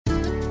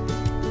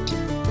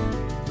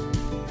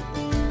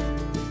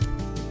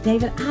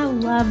David, I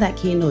love that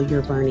candle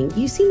you're burning.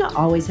 You seem to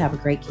always have a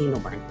great candle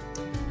burn.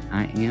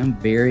 I am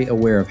very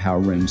aware of how a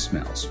room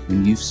smells.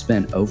 When you've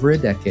spent over a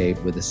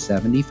decade with a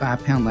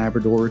 75-pound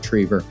Labrador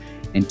Retriever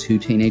and 2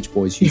 teenage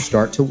boys, you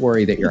start to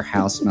worry that your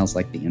house smells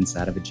like the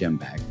inside of a gym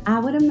bag. I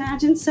would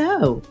imagine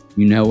so.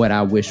 You know what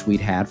I wish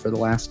we'd had for the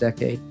last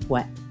decade?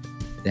 What?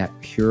 That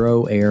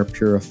Puro Air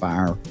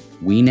purifier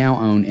we now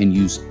own and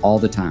use all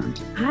the time.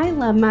 I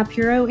love my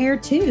Puro Air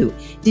too.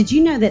 Did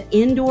you know that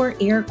indoor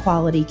air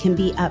quality can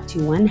be up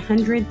to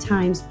 100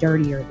 times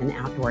dirtier than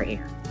outdoor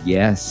air?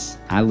 Yes,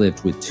 I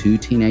lived with 2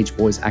 teenage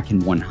boys. I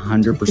can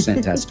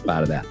 100% testify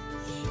to that.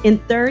 In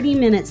 30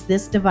 minutes,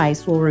 this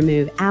device will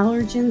remove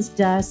allergens,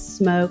 dust,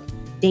 smoke,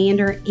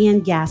 dander,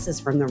 and gases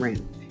from the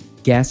room.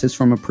 Gases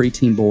from a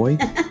preteen boy?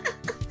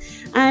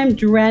 I'm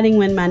dreading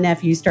when my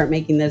nephews start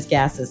making those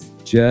gases.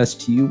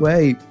 Just you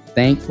wait.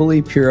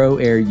 Thankfully, Puro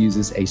Air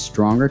uses a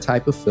stronger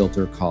type of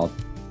filter called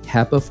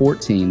HEPA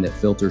 14 that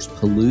filters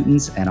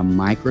pollutants at a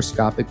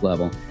microscopic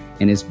level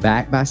and is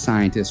backed by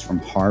scientists from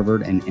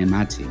Harvard and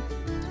MIT.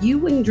 You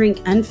wouldn't drink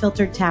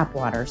unfiltered tap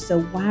water,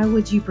 so why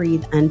would you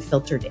breathe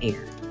unfiltered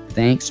air?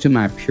 Thanks to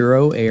my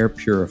Puro Air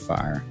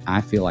purifier,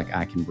 I feel like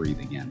I can breathe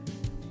again.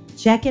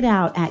 Check it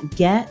out at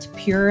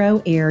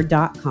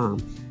getpuroair.com.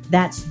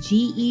 That's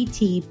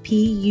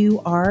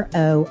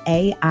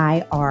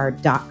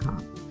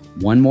GETPUROAIR.com.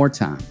 One more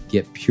time,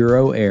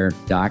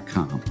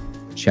 getpuroair.com.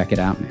 Check it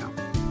out now.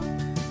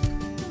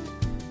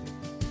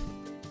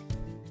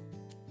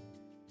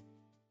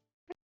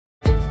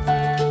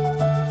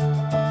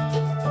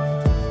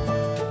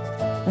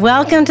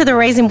 Welcome to the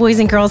Raising Boys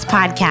and Girls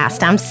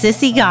podcast. I'm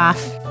Sissy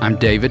Goff. I'm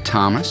David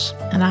Thomas.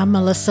 And I'm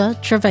Melissa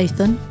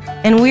Trevathan.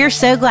 And we're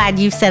so glad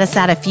you've set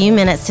aside a few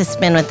minutes to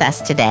spend with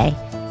us today.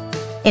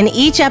 In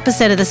each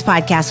episode of this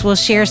podcast, we'll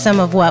share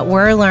some of what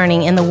we're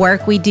learning in the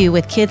work we do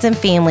with kids and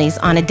families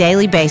on a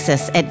daily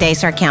basis at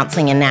Daystar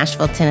Counseling in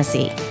Nashville,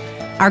 Tennessee.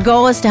 Our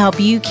goal is to help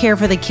you care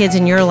for the kids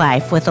in your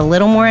life with a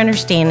little more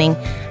understanding,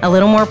 a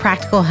little more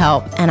practical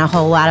help, and a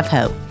whole lot of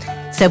hope.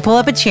 So pull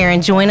up a chair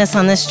and join us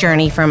on this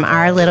journey from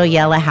our little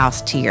yellow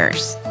house to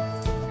yours.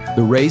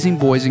 The Raising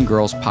Boys and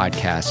Girls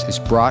podcast is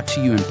brought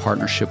to you in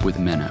partnership with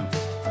Minnow.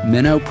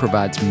 Minnow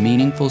provides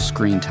meaningful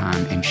screen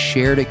time and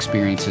shared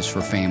experiences for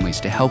families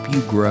to help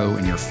you grow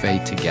in your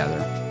faith together.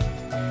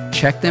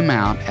 Check them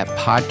out at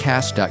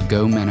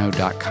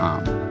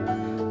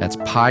podcast.gominnow.com. That's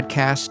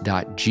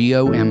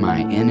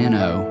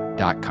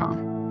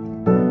podcast.gominno.com.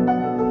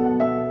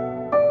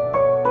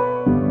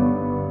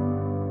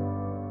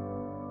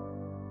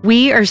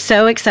 We are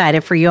so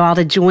excited for you all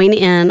to join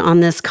in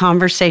on this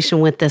conversation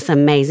with this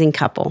amazing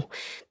couple.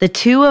 The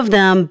two of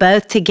them,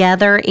 both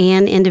together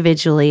and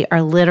individually,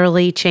 are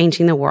literally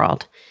changing the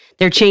world.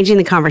 They're changing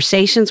the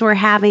conversations we're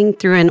having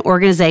through an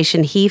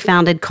organization he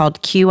founded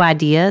called Q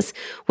Ideas,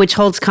 which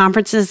holds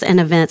conferences and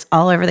events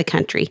all over the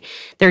country.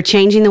 They're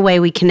changing the way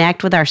we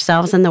connect with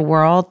ourselves and the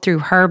world through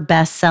her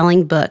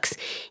best-selling books,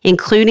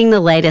 including the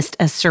latest,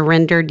 A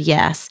Surrendered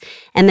Yes.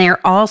 And they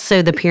are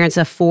also the parents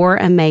of 4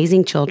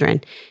 amazing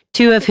children,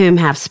 2 of whom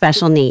have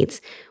special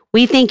needs.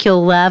 We think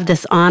you'll love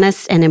this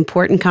honest and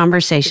important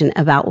conversation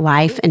about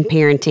life and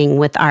parenting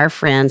with our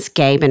friends,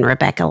 Gabe and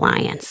Rebekah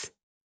Lyons.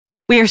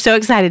 We are so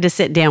excited to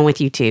sit down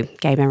with you two,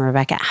 Gabe and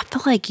Rebekah. I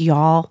feel like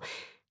y'all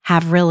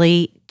have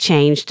really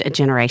changed a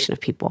generation of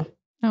people.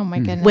 Oh my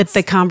goodness. With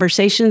the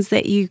conversations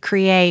that you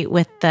create,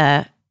 with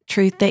the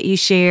truth that you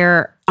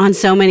share on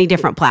so many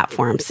different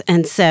platforms.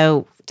 And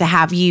so to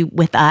have you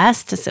with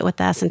us, to sit with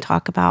us and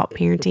talk about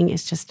parenting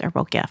is just a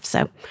real gift.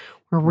 So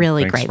we're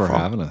really grateful. Thanks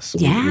for having us.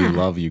 Yeah. We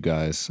love you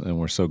guys, and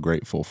we're so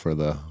grateful for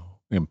the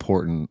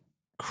important,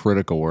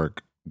 critical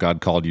work God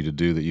called you to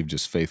do that you've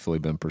just faithfully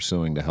been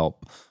pursuing to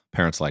help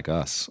parents like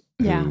us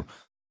who,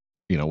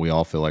 we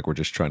all feel like we're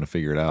just trying to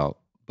figure it out,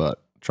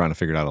 but trying to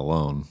figure it out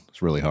alone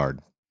is really hard.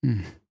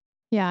 Mm.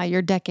 Yeah,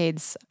 your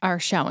decades are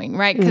showing,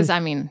 right? Because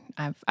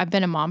I've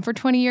been a mom for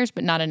 20 years,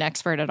 but not an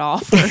expert at all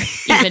for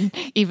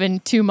even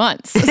 2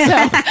 months.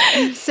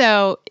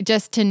 So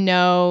just to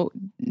know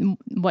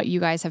what you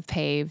guys have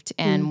paved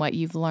and what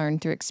you've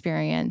learned through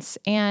experience,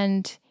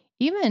 and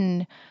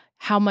even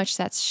how much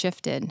that's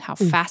shifted, how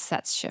fast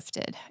that's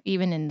shifted,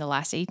 even in the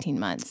last 18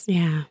 months.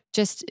 Yeah.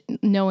 Just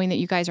knowing that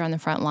you guys are on the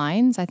front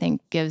lines, I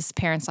think gives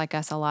parents like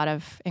us a lot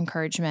of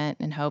encouragement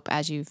and hope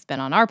as you've been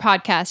on our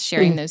podcast,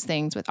 sharing those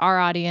things with our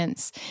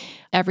audience.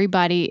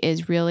 Everybody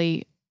is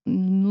really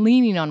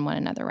leaning on one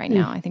another right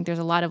now. I think there's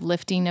a lot of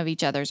lifting of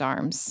each other's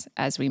arms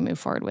as we move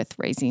forward with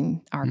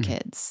raising our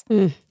kids.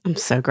 I'm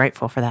so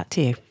grateful for that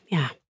too.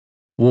 Yeah.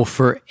 Well,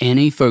 for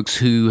any folks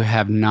who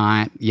have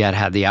not yet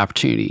had the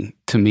opportunity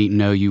to meet and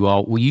know you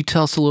all, will you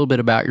tell us a little bit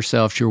about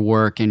yourself, your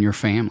work, and your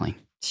family?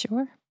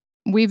 Sure.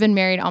 We've been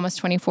married almost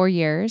 24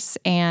 years,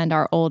 and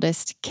our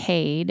oldest,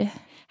 Cade,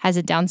 has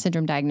a Down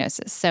syndrome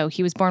diagnosis. So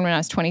he was born when I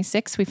was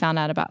 26. We found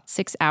out about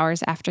 6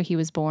 hours after he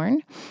was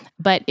born.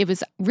 But it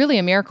was really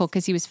a miracle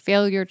because he was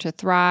failure to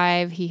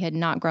thrive. He had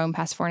not grown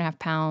past 4.5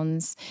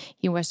 pounds.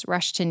 He was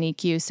rushed to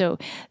NICU. So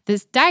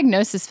this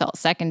diagnosis felt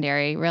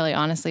secondary, really,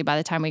 honestly, by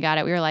the time we got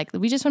it. We were like,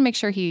 we just want to make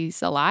sure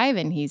he's alive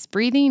and he's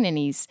breathing and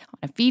he's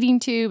on a feeding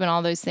tube and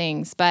all those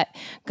things. But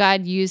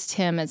God used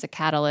him as a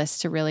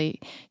catalyst to really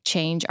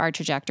change our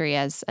trajectory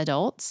as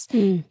adults.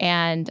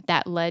 And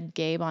that led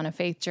Gabe on a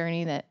faith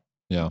journey that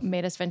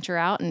made us venture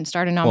out and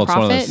start a nonprofit. Well, it's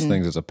one of those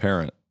things as a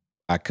parent.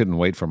 I couldn't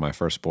wait for my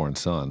firstborn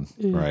son,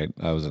 right?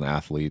 I was an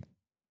athlete,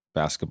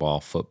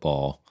 basketball,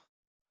 football,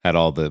 had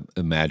all the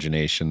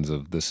imaginations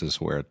of this is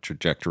where a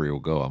trajectory will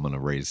go. I'm going to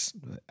raise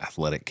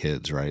athletic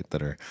kids, right,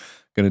 that are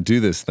going to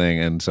do this thing.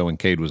 And so when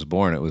Cade was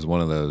born, it was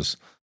one of those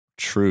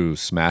true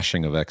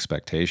smashing of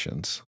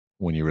expectations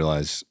when you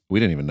realize we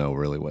didn't even know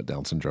really what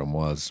Down syndrome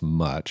was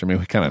much. I mean,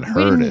 we kind of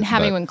heard it. We didn't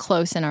have anyone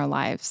close in our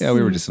lives. Yeah,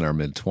 we were just in our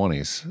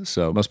mid-20s.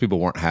 So most people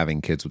weren't having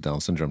kids with Down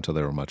syndrome until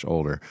they were much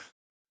older.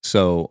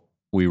 So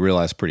we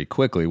realized pretty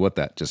quickly what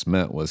that just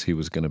meant was he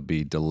was going to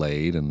be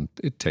delayed and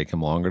it'd take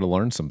him longer to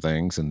learn some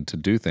things and to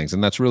do things.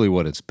 And that's really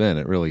what it's been.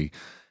 It really,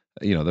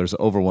 there's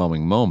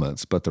overwhelming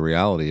moments, but the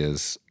reality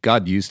is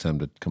God used him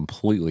to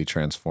completely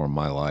transform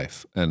my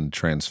life and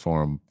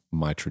transform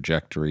my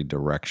trajectory,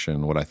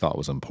 direction, what I thought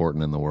was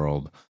important in the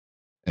world,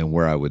 and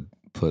where I would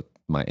put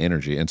my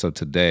energy. And so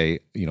today,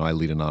 I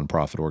lead a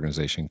nonprofit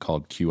organization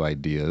called Q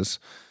Ideas.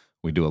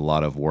 We do a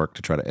lot of work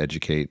to try to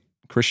educate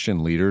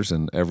Christian leaders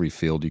in every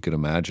field you could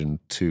imagine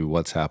to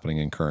what's happening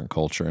in current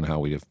culture and how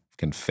we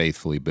can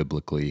faithfully,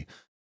 biblically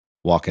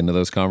walk into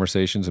those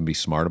conversations and be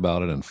smart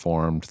about it,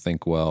 informed,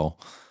 think well,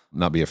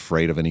 not be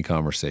afraid of any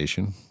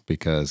conversation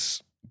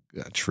because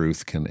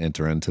truth can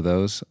enter into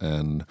those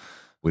and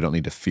we don't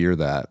need to fear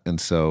that. And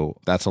so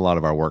that's a lot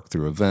of our work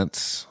through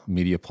events,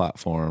 media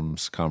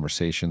platforms,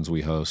 conversations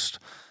we host.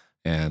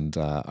 And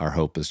our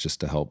hope is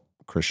just to help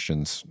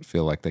Christians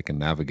feel like they can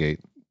navigate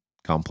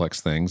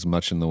complex things,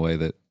 much in the way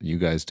that you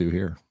guys do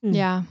here.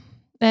 Yeah.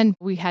 And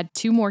we had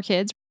 2 more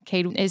kids.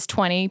 Cade is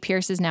 20,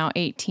 Pierce is now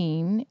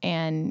 18,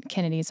 and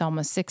Kennedy is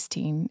almost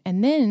 16.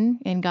 And then,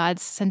 in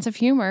God's sense of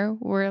humor,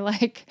 we're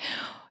like,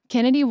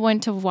 Kennedy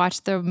went to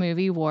watch the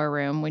movie War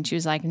Room when she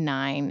was like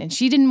 9, and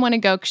she didn't want to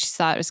go because she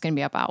thought it was going to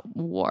be about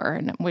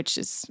war, which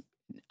is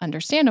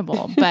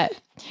understandable. But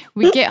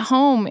we get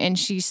home and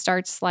she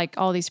starts like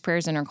all these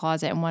prayers in her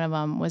closet, and one of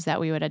them was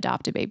that we would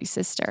adopt a baby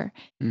sister.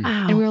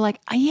 Wow. And we were like,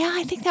 yeah,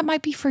 I think that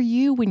might be for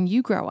you when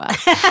you grow up.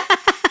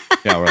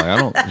 Yeah, we're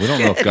like, we don't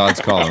know if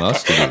God's calling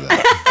us to do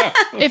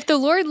that. If the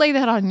Lord laid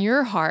that on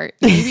your heart,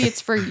 maybe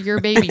it's for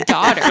your baby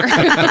daughter.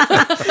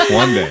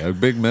 One day, a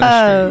big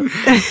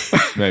ministry,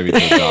 maybe to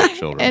adopt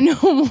children.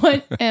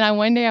 And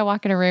one day I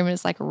walk in a room and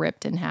it's like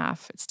ripped in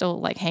half. It's still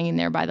like hanging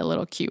there by the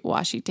little cute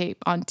washi tape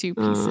on 2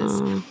 pieces.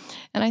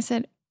 And I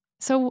said,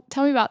 so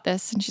tell me about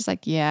this. And she's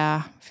like,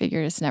 yeah,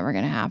 figured it's never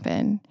going to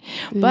happen.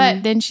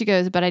 But then she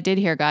goes, but I did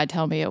hear God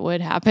tell me it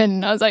would happen.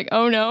 And I was like,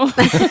 oh no.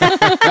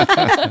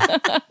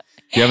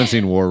 If you haven't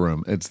seen War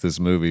Room, it's this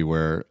movie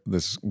where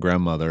this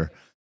grandmother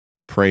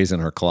prays in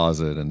her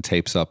closet and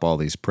tapes up all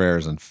these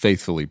prayers and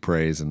faithfully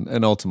prays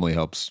and ultimately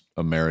helps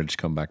a marriage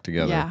come back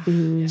together.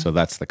 Yeah. So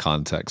that's the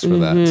context for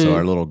that. So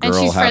our little girl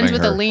and she's having friends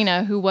with her,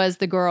 Alina, who was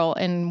the girl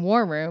in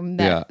War Room.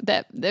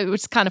 That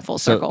was kind of full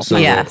circle.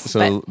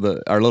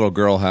 Our little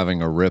girl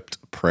having a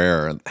ripped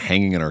prayer and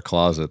hanging in her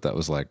closet that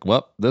was like,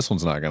 well, this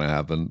one's not going to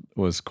happen,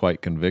 was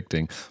quite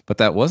convicting. But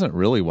that wasn't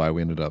really why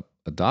we ended up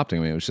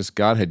adopting me. It was just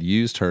God had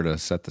used her to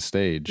set the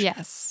stage.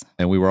 Yes.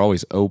 And we were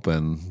always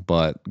open,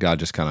 but God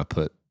just kind of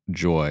put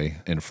joy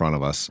in front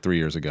of us 3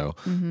 years ago.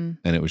 And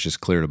it was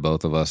just clear to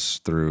both of us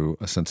through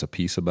a sense of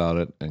peace about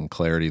it and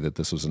clarity that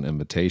this was an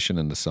invitation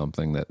into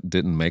something that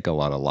didn't make a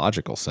lot of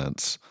logical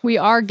sense. We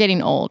are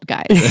getting old,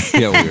 guys.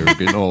 Yeah, we were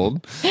getting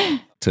old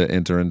to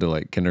enter into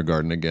like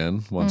kindergarten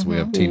again once we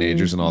have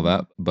teenagers and all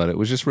that. But it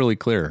was just really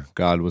clear.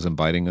 God was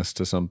inviting us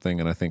to something.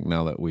 And I think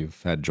now that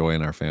we've had joy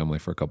in our family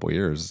for a couple of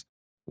years,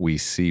 we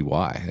see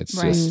why. It's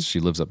just, she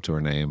lives up to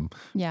her name,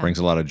 brings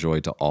a lot of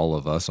joy to all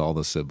of us, all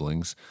the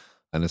siblings.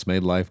 And it's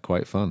made life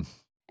quite fun.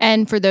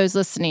 And for those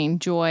listening,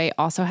 Joy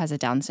also has a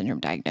Down syndrome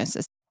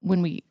diagnosis.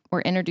 When we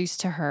were introduced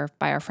to her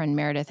by our friend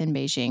Meredith in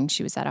Beijing,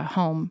 she was at a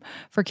home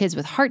for kids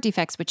with heart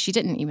defects, but she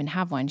didn't even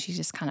have one. She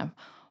just kind of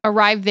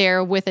arrived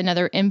there with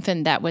another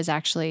infant that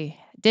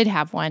did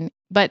have one.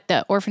 But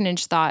the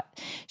orphanage thought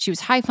she was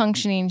high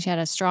functioning. She had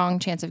a strong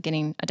chance of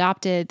getting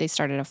adopted. They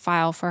started a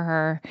file for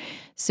her.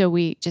 So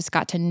we just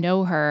got to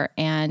know her.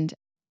 And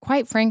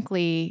quite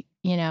frankly,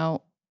 I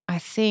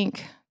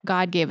think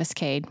God gave us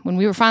Cade. When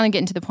we were finally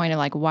getting to the point of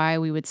like why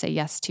we would say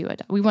yes to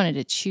it, we wanted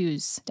to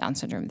choose Down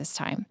syndrome this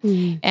time.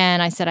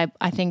 And I said,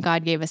 I think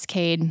God gave us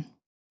Cade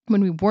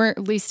when we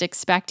weren't least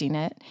expecting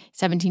it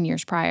 17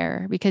 years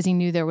prior, because he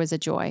knew there was a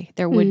joy,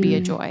 there would be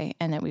a joy,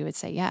 and that we would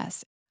say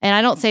yes. And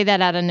I don't say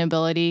that out of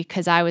nobility,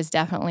 because I was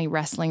definitely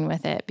wrestling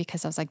with it,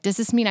 because I was like, does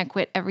this mean I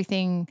quit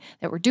everything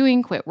that we're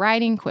doing, quit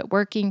writing, quit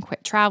working,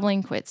 quit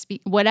traveling, quit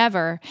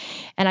whatever?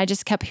 And I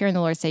just kept hearing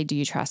the Lord say, do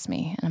you trust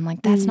me? And I'm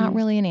like, that's not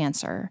really an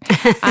answer.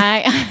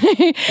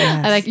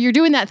 I like, you're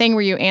doing that thing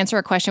where you answer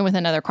a question with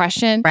another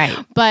question. Right.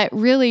 But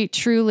really,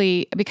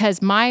 truly,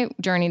 because my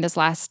journey this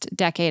last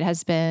decade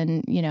has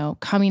been,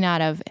 coming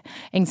out of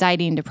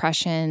anxiety and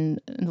depression,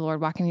 the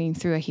Lord walking me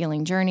through a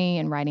healing journey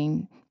and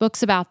writing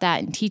books about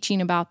that and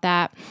teaching about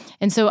that.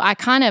 And so I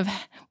kind of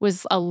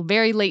was a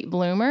very late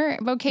bloomer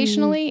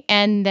vocationally.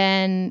 And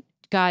then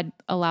God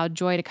allowed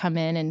Joy to come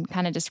in and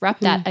kind of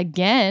disrupt that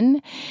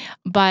again.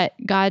 But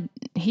God,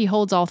 He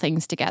holds all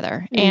things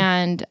together.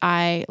 And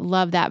I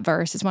love that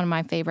verse. It's one of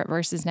my favorite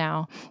verses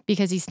now,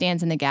 because He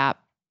stands in the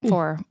gap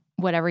for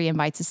whatever He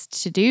invites us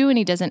to do, and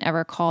He doesn't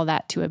ever call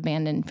that to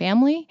abandon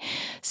family.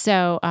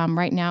 So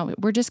right now,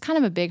 we're just kind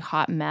of a big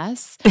hot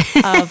mess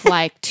of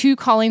like 2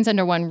 callings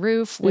under one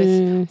roof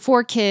with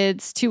 4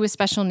 kids, 2 with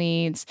special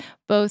needs,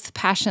 both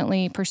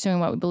passionately pursuing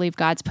what we believe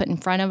God's put in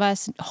front of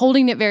us,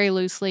 holding it very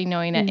loosely,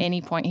 knowing at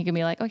any point He can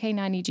be like, okay,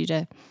 now I need you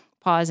to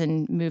pause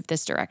and move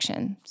this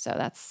direction. So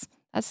that's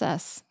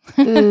us.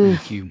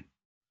 Thank you.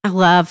 I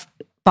love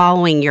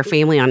following your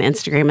family on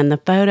Instagram and the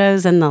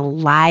photos and the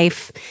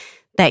life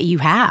that you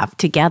have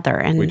together.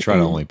 And we try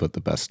to only put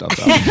the best stuff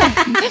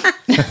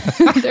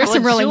out. There's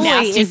some really Joy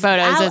nasty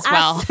photos as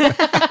well.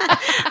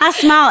 I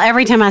smile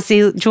every time I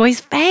see Joy's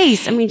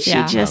face. I mean,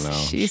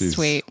 she's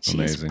sweet.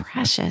 Amazing. She's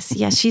precious.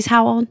 Yes, she's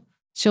how old?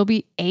 She'll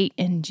be 8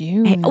 in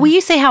June. Hey, will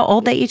you say how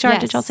old they each are?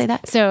 Yes. Did y'all say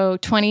that? So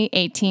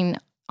 2018,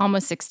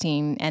 almost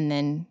 16, and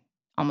then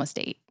almost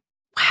 8.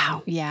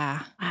 Wow.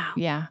 Yeah. Wow.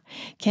 Yeah.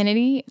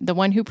 Kennedy, the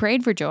one who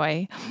prayed for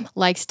Joy,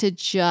 likes to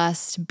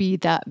just be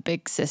that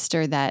big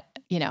sister that,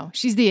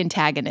 she's the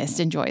antagonist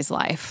in Joy's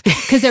life,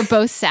 because they're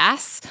both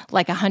sass,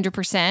 like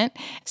 100%.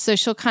 So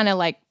she'll kind of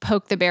like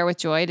poke the bear with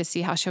Joy to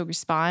see how she'll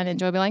respond. And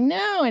Joy will be like,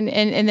 no. And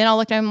then I'll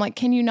look at him like,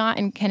 can you not?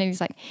 And Kennedy's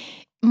like,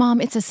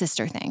 Mom, it's a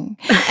sister thing.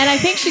 And I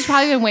think she's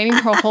probably been waiting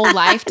her whole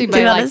life to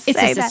be like, it's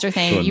a sister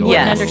thing. You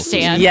wouldn't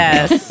understand.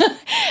 Yes.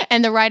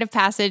 And the rite of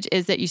passage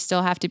is that you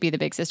still have to be the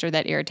big sister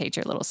that irritates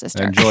your little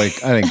sister. And Joy,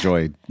 I think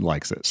Joy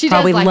likes it. She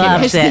probably does like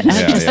loves it. She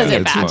Yeah, just does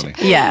it it's back. funny.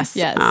 Yes.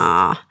 Yes.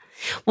 Aw.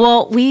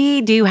 Well,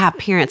 we do have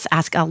parents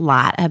ask a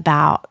lot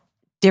about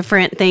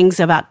different things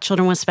about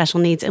children with special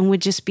needs, and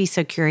would just be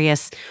so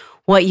curious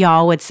what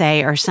y'all would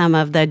say are some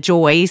of the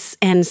joys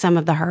and some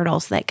of the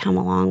hurdles that come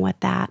along with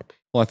that.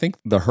 Well, I think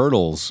the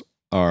hurdles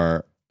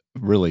are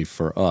really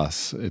for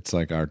us. It's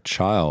like our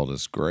child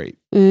is great.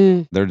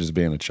 They're just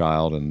being a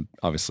child, and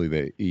obviously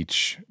they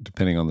each,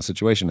 depending on the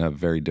situation, have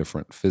very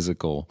different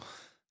physical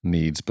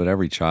needs, but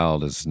every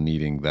child is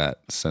needing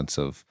that sense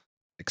of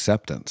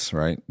acceptance,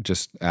 right?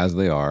 Just as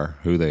they are,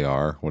 who they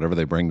are, whatever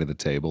they bring to the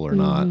table or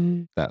not,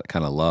 that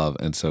kind of love.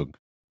 And so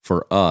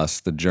for us,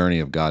 the journey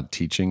of God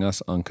teaching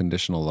us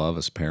unconditional love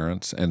as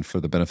parents, and for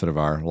the benefit of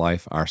our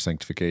life, our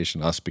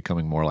sanctification, us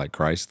becoming more like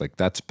Christ, like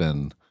that's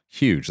been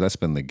huge. That's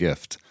been the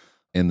gift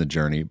in the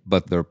journey.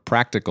 But the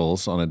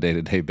practicals on a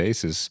day-to-day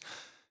basis,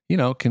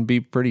 can be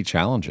pretty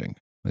challenging.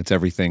 It's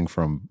everything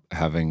from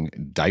having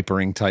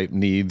diapering type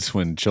needs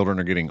when children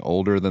are getting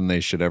older than they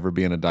should ever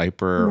be in a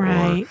diaper,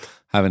 Right. or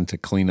having to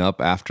clean up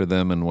after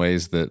them in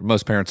ways that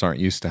most parents aren't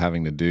used to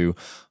having to do,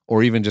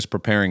 or even just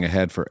preparing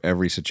ahead for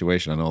every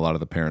situation. I know a lot of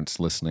the parents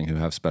listening who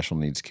have special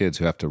needs kids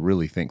who have to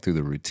really think through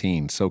the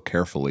routine so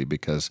carefully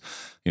because,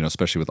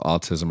 especially with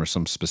autism or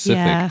some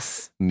specific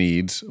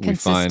needs, we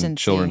find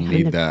children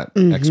need that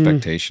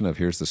expectation of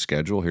here's the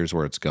schedule, here's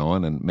where it's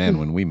going. And man,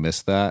 when we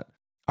miss that,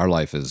 our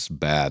life is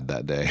bad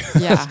that day.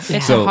 Yeah,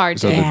 it's a hard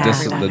day.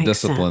 The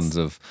disciplines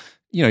of,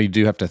 you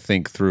do have to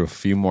think through a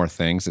few more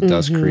things. It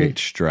does create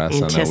stress.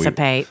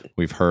 Anticipate. I know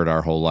we've heard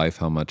our whole life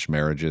how much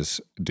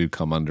marriages do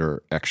come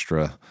under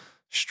extra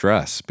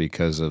stress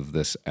because of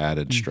this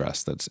added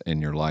stress that's in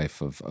your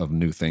life of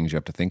new things you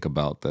have to think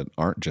about that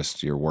aren't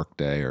just your work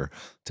day or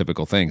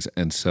typical things.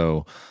 And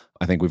so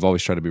I think we've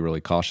always tried to be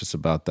really cautious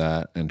about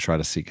that and try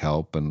to seek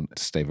help and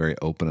stay very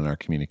open in our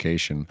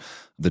communication.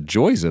 The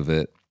joys of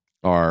it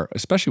are,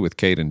 especially with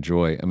Kate and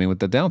Joy, I mean, with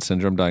the Down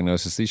syndrome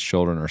diagnosis, these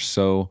children are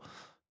so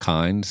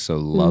kind, so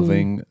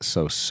loving,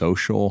 so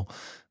social.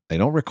 They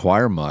don't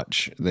require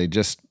much. They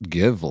just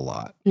give a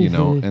lot,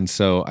 And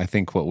so I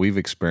think what we've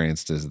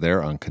experienced is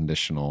their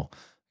unconditional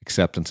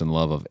acceptance and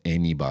love of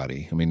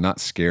anybody. I mean, not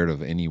scared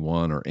of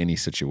anyone or any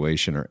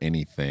situation or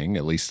anything.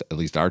 At least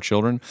our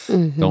children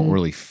don't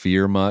really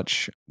fear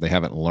much. They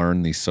haven't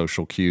learned these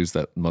social cues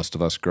that most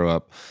of us grow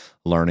up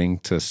learning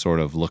to sort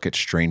of look at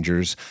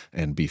strangers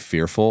and be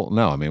fearful.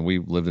 No, I mean, we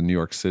lived in New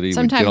York City.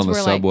 Sometimes we'd get on the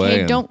we're subway like,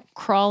 hey, don't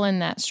crawl in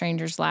that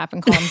stranger's lap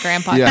and call him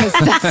grandpa, because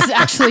that's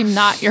actually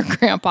not your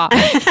grandpa,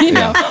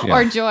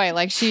 or Joy.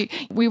 Like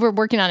we were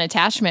working on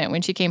attachment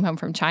when she came home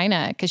from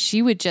China, because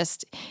she would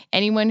just,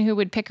 anyone who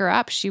would pick her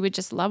up, she would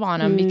just love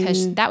on them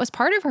because that was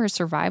part of her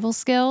survival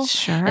skill.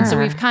 Sure. And so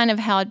we've kind of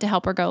had to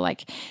help her go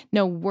like,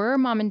 no, we're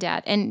mom and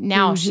dad. And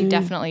now she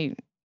definitely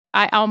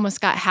I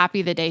almost got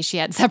happy the day she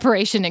had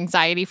separation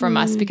anxiety from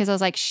us, because I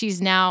was like,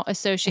 she's now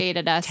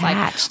associated us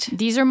Attached. like,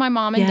 these are my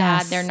mom and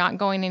Yes. dad. They're not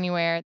going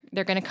anywhere.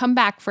 They're going to come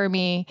back for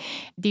me.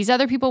 These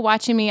other people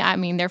watching me, I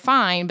mean, they're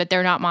fine, but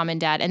they're not mom and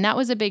dad. And that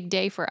was a big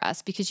day for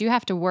us, because you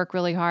have to work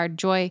really hard.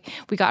 Joy,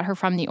 we got her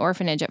from the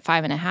orphanage at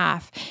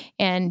 5.5,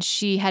 and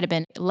she had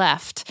been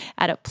left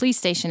at a police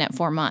station at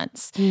 4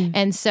 months.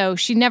 And so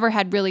she never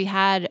had really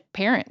had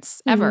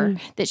parents ever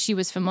that she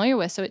was familiar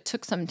with. So it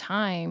took some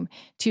time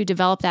to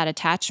develop that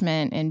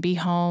attachment and be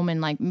home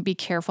and like be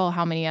careful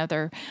how many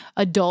other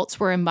adults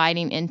were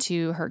inviting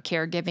into her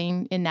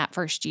caregiving in that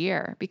first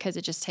year, because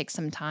it just takes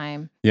some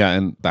time. Yeah,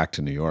 and back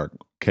to New York,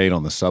 Kate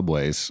on the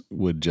subways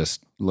would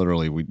just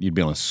literally, you'd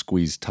be on a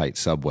squeezed tight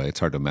subway. It's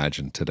hard to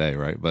imagine today,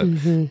 right? But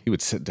he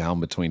would sit down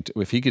between,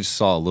 if he could just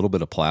saw a little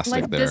bit of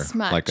plastic Like there, this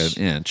much. like an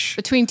inch,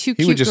 Between two he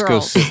cute would just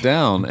girls. go sit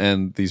down,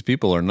 and these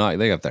people are not,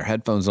 they have their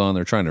headphones on,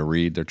 they're trying to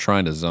read, they're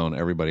trying to zone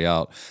everybody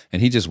out,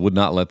 and he just would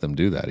not let them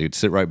do that. He'd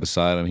sit right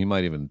beside them. He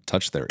might even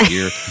touch their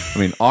ear. I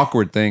mean,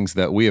 awkward things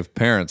that we have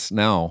parents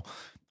now.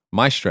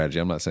 My strategy,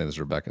 I'm not saying this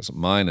is Rebekah's,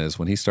 mine is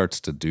when he starts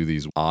to do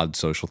these odd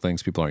social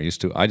things people aren't used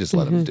to, I just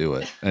let him do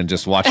it and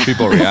just watch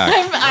people react.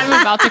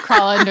 I'm about to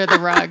crawl under the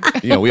rug.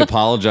 We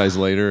apologize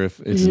later if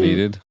it's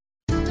needed.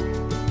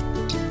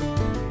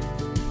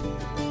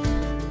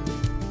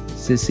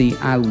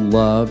 Sissy, I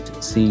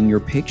loved seeing your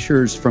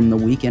pictures from the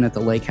weekend at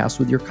the lake house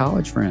with your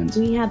college friends.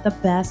 We had the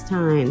best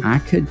time. I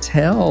could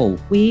tell.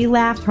 We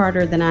laughed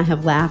harder than I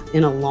have laughed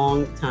in a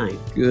long time.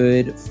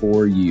 Good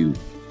for you.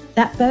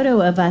 That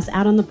photo of us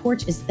out on the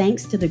porch is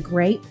thanks to the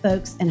great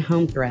folks at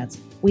Home Threads.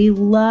 We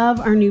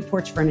love our new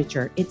porch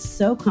furniture. It's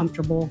so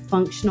comfortable,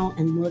 functional,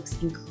 and looks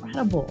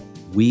incredible.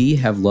 We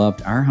have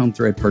loved our Home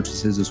Thread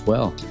purchases as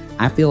well.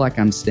 I feel like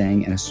I'm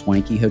staying in a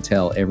swanky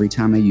hotel every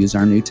time I use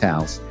our new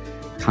towels.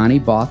 Connie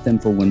bought them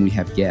for when we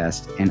have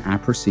guests, and I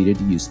proceeded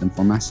to use them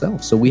for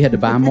myself, so we had to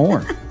buy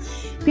more.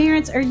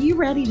 Parents, are you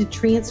ready to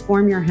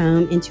transform your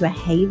home into a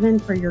haven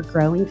for your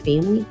growing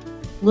family?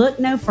 Look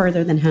no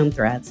further than Home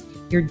Threads,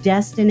 your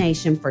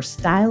destination for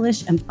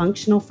stylish and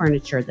functional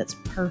furniture that's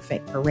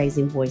perfect for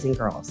raising boys and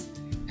girls.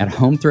 At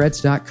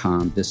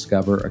homethreads.com,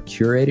 discover a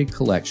curated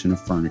collection of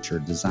furniture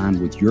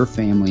designed with your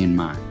family in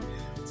mind.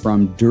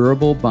 From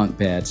durable bunk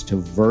beds to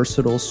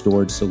versatile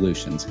storage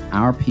solutions,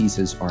 our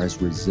pieces are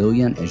as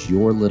resilient as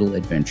your little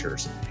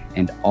adventures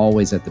and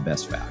always at the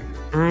best value.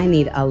 I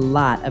need a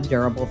lot of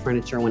durable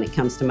furniture when it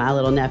comes to my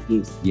little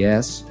nephews.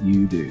 Yes,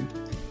 you do.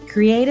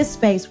 Create a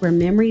space where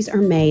memories are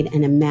made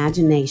and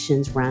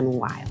imaginations run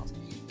wild.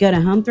 Go to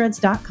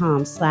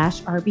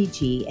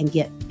homethreads.com/RBG and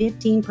get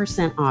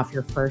 15% off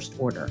your first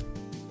order.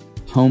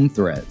 Home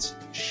Threads.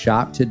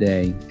 Shop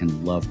today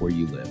and love where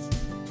you live.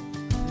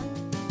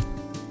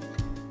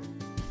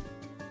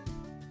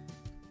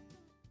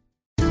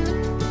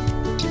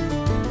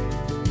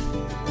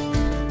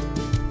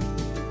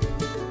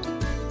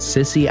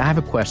 Sissy, I have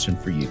a question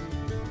for you.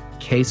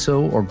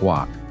 Queso or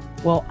guac?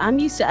 Well, I'm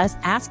used to us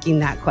asking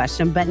that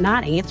question, but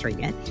not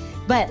answering it.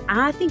 But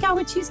I think I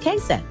would choose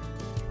queso.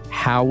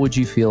 How would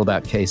you feel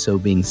about queso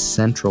being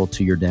central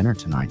to your dinner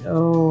tonight?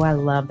 Oh, I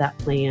love that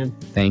plan.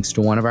 Thanks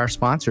to one of our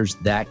sponsors,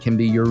 that can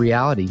be your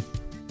reality.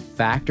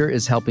 Factor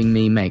is helping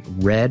me make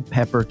red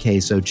pepper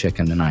queso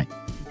chicken tonight.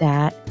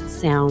 That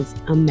sounds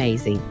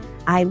amazing.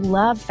 I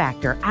love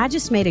Factor. I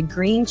just made a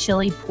green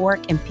chili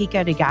pork and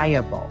pico de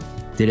gallo bowl.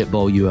 Did it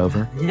bowl you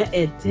over?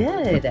 It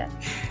did.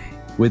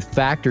 With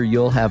Factor,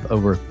 you'll have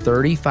over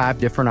 35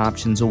 different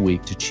options a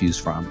week to choose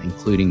from,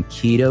 including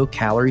keto,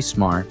 calorie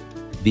smart,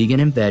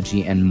 vegan and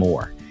veggie, and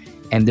more.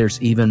 And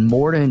there's even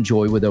more to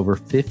enjoy with over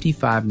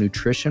 55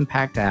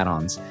 nutrition-packed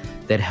add-ons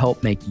that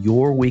help make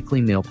your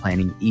weekly meal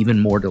planning even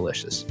more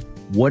delicious.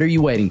 What are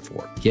you waiting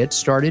for? Get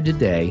started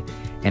today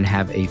and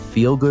have a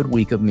feel-good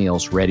week of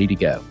meals ready to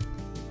go.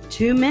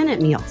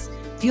 2-minute meals.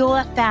 Fuel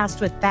up fast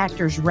with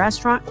Factor's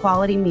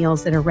restaurant-quality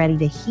meals that are ready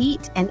to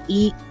heat and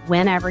eat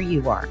whenever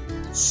you are.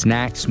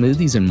 Snack,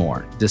 smoothies, and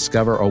more.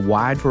 Discover a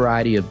wide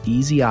variety of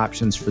easy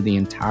options for the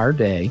entire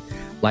day,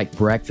 like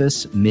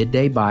breakfast,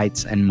 midday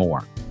bites, and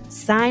more.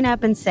 Sign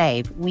up and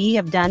save. We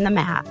have done the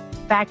math.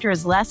 Factor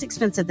is less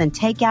expensive than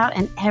takeout,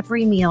 and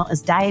every meal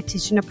is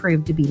dietitian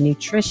approved to be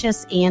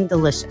nutritious and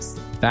delicious.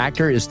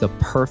 Factor is the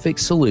perfect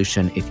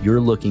solution if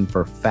you're looking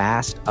for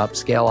fast,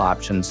 upscale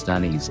options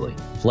done easily.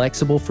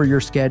 Flexible for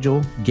your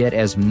schedule, get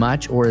as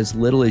much or as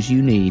little as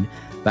you need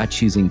by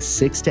choosing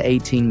 6 to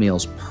 18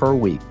 meals per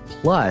week.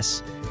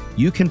 Plus,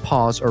 you can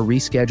pause or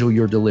reschedule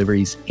your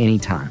deliveries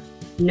anytime.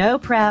 No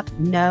prep,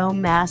 no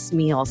mess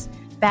meals.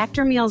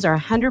 Factor meals are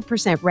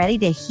 100% ready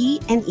to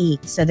heat and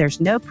eat, so there's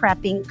no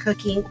prepping,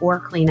 cooking, or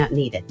cleanup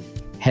needed.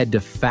 Head to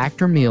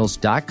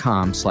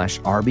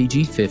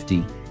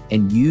factormeals.com/RBG50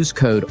 and use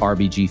code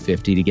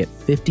RBG50 to get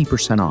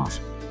 50% off.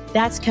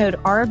 That's code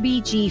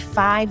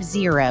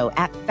RBG50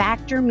 at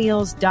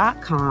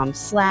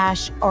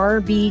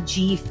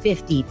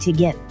factormeals.com/RBG50 to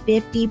get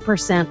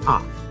 50%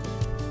 off.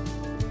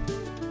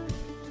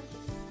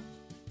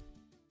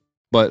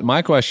 But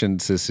my question,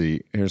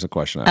 Sissy, here's a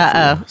question I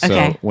have for you. So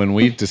okay. when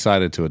we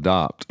decided to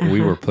adopt, we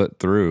were put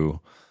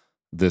through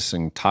this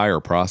entire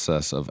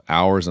process of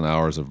hours and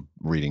hours of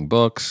reading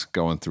books,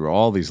 going through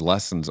all these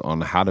lessons on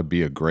how to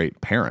be a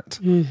great parent.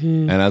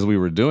 Mm-hmm. And as we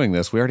were doing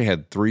this, we already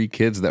had 3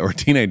 kids that were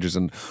teenagers,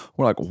 and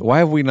we're like, why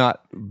have we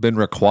not been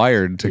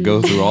required to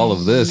go through all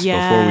of this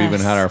before we even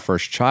had our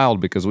first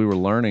child? Because we were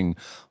learning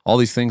all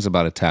these things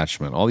about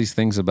attachment, all these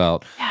things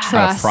about how to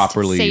Trust,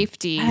 properly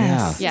safety.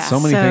 Yeah, Yeah. so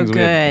many So things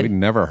good. we'd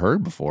never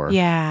heard before.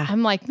 Yeah.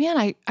 I'm like, man,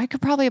 I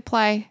could probably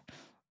apply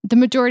the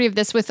majority of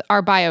this with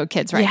our bio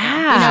kids right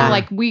now. You Yeah. know,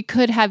 like we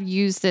could have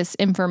used this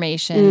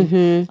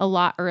information a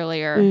lot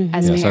earlier as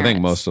Yes, parents. I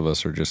think most of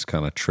us are just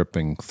kind of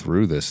tripping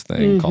through this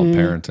thing called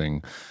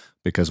parenting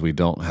because we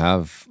don't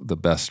have the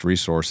best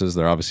resources.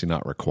 They're obviously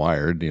not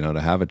required,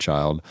 to have a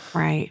child.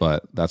 Right.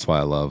 But that's why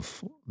I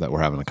love that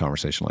we're having a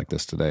conversation like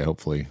this today.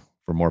 Hopefully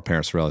for more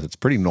parents to realize it's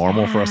pretty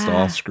normal for us to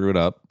all screw it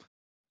up.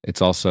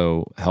 It's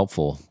also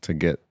helpful to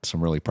get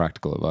some really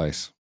practical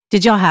advice.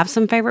 Did y'all have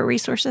some favorite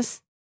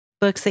resources?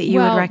 Books that you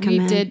would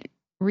recommend? We did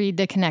read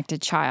The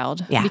Connected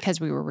Child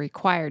because we were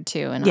required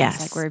to. And I was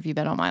like, where have you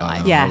been all my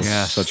life? Yes.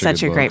 Yeah,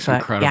 such a great book.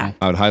 Incredible. Yeah.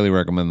 I would highly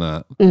recommend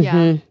that.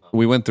 Yeah.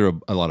 We went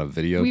through a lot of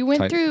video. We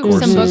went type through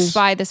courses. some books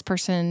by this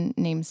person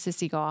named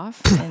Sissy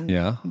Goff. And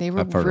they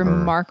were I've heard of her.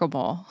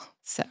 remarkable.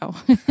 So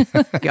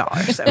Y'all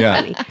are so Yeah.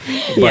 funny.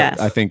 But Yes.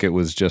 I think it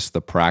was just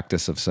the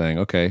practice of saying,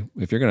 okay,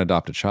 if you're going to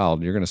adopt a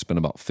child, you're going to spend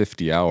about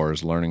 50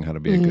 hours learning how to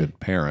be a good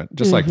parent.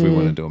 Just like if we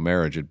went into a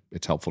marriage,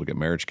 it's helpful to get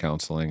marriage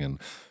counseling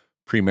and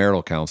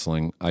premarital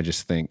counseling. I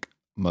just think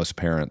most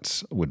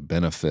parents would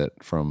benefit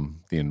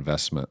from the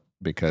investment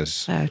because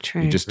So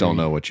true. you just don't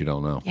know what you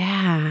don't know.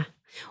 Yeah.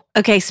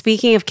 Okay,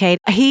 speaking of Cade,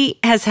 he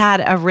has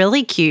had a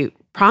really cute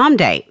prom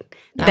date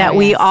that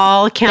we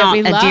all count we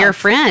a dear love.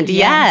 friend.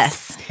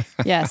 Yes.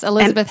 Yes,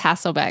 Elizabeth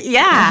Hasselbeck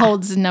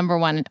holds number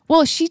one.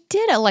 Well, she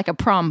did a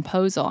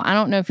promposal. I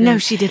don't know if No,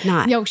 she did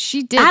not. No,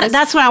 she did.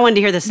 That's what I wanted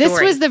to hear the story.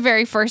 This was the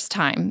very first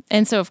time.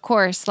 And so, of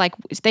course,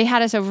 they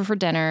had us over for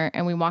dinner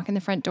and we walk in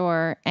the front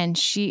door and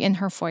she in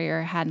her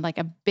foyer had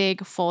a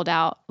big fold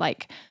out,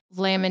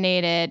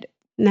 laminated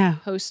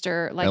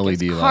poster,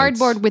 LED it was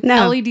cardboard with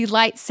LED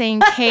lights saying,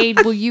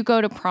 Cade, will you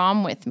go to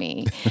prom with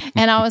me?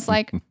 And I was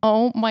like,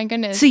 oh my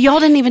goodness. So y'all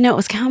didn't even know it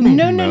was coming?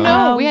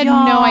 No. We had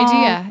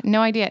y'all.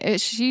 no idea.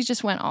 She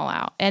just went all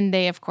out. And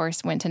they, of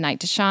course, went to Night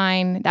to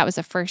Shine. That was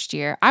the first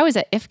year. I was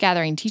at If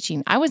Gathering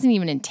teaching. I wasn't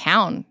even in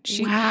town.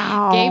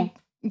 Gabe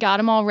got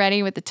them all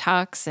ready with the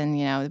tux and,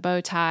 the bow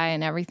tie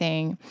and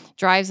everything,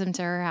 drives them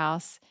to her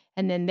house.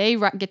 And then they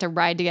get to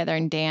ride together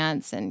and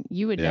dance, and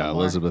you would know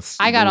more.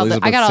 I got all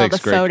the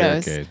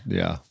photos.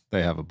 Yeah,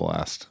 they have a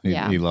blast.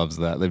 He loves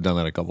that. They've done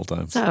that a couple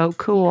times. So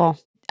cool.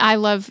 I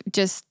love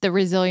just the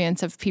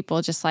resilience of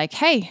people. Just like,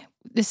 hey,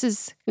 this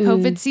is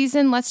COVID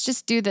season. Let's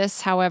just do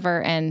this.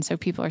 However, and so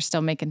people are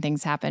still making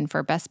things happen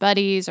for Best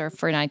Buddies or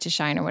for Night to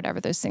Shine or whatever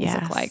those things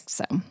look like.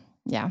 So,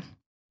 yeah.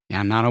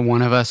 Yeah, not a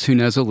one of us who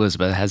knows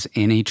Elizabeth has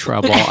any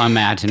trouble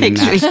imagining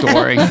that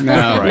story.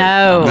 No,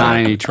 not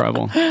any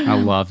trouble. I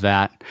love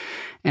that.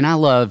 And I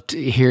loved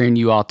hearing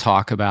you all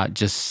talk about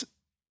just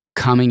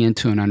coming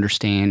into an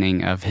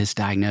understanding of his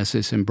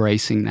diagnosis,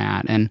 embracing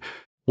that. And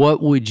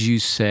what would you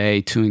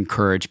say to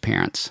encourage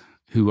parents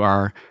who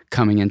are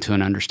coming into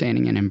an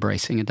understanding and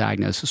embracing a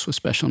diagnosis with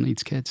special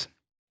needs kids?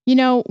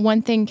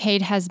 One thing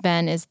Cade has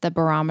been is the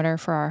barometer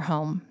for our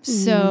home.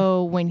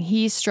 So when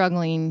he's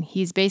struggling,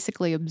 he's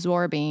basically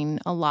absorbing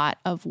a lot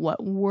of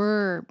what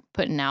we're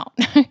putting out.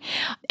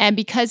 And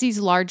because he's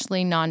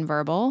largely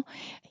nonverbal,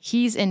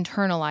 he's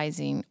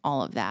internalizing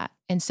all of that.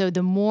 And so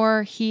the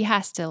more he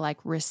has to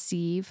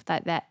receive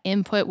that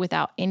input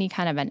without any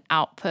kind of an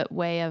output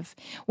way of,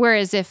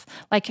 whereas if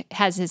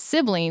as his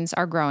siblings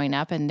are growing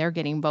up and they're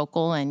getting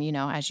vocal and,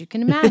 as you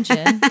can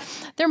imagine,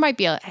 there might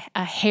be a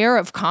hair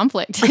of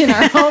conflict in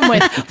our home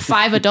with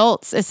 5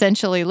 adults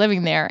essentially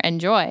living there and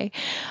joy.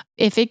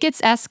 If it gets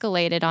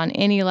escalated on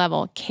any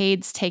level,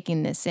 Cade's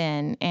taking this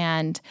in.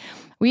 And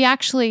we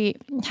actually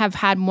have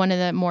had one of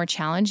the more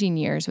challenging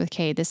years with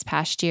Cade this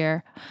past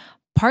year,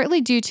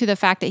 partly due to the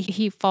fact that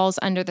he falls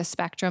under the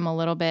spectrum a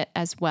little bit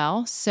as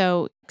well.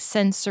 So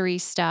sensory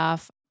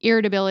stuff,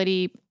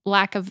 irritability,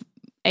 lack of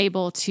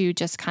able to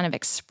just kind of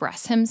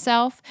express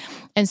himself.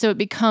 And so it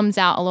becomes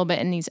out a little bit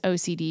in these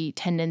OCD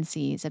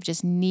tendencies of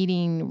just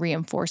needing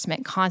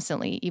reinforcement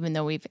constantly, even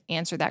though we've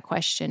answered that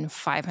question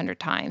 500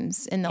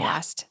 times in the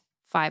last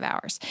 5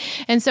 hours.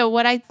 And so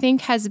what I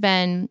think has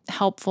been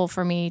helpful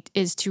for me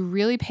is to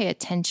really pay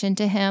attention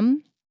to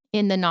him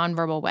in the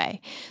nonverbal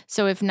way.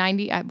 So if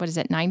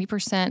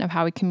 90% of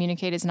how we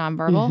communicate is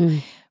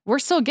nonverbal, we're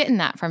still getting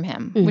that from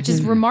him, which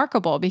is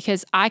remarkable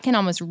because I can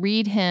almost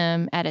read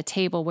him at a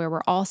table where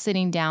we're all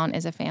sitting down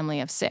as a family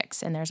of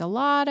 6 and there's a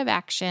lot of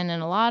action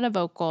and a lot of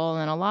vocal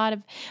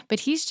and but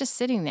he's just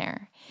sitting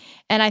there.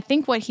 And I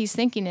think what he's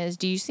thinking is,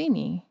 do you see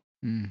me?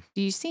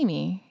 Do you see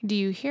me? Do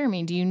you hear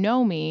me? Do you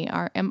know me?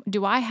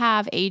 Do I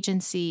have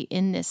agency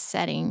in this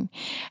setting?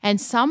 And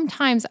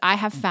sometimes I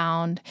have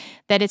found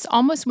that it's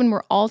almost when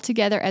we're all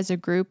together as a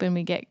group and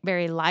we get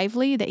very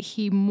lively that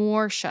he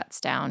more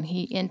shuts down.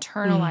 He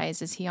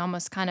internalizes. He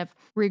almost kind of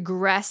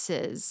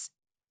regresses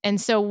And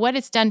so what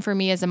it's done for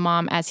me as a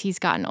mom as he's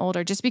gotten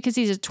older, just because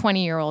he's a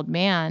 20-year-old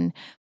man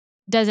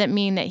doesn't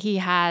mean that he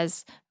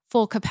has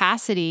full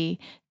capacity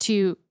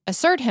to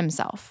assert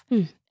himself.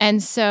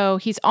 And so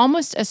he's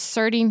almost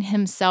asserting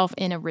himself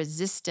in a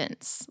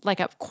resistance, like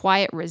a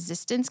quiet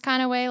resistance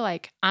kind of way.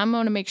 Like, I'm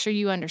going to make sure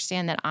you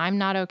understand that I'm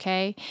not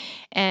okay.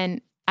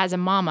 And as a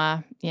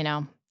mama,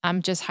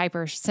 I'm just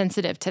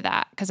hypersensitive to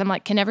that because I'm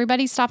like, can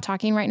everybody stop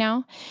talking right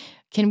now?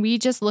 Can we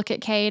just look at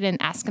Cade and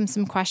ask him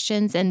some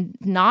questions and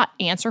not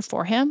answer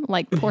for him?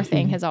 Like, poor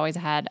thing has always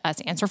had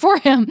us answer for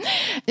him.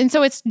 And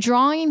so it's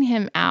drawing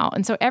him out.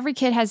 And so every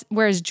kid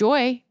whereas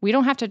Joy, we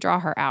don't have to draw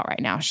her out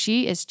right now.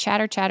 She is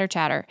chatter, chatter,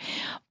 chatter.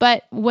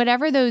 But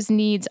whatever those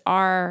needs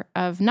are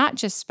of not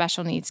just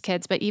special needs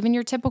kids, but even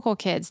your typical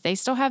kids, they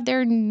still have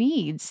their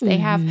needs. They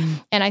have,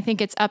 and I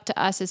think it's up to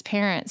us as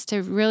parents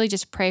to really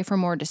just pray for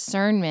more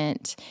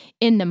discernment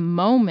in the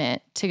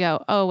moment to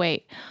go, oh,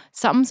 wait,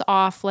 something's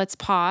off. Let's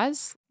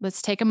pause.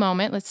 Let's take a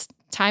moment. Let's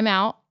time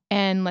out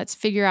and let's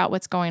figure out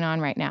what's going on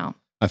right now.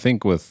 I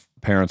think with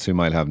parents who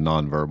might have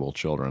nonverbal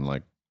children,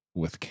 like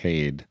with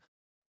Cade,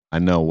 I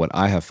know what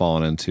I have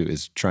fallen into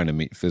is trying to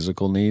meet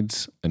physical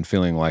needs and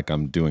feeling like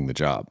I'm doing the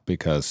job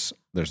because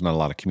there's not a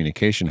lot of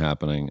communication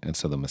happening. And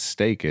so the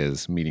mistake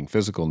is meeting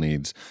physical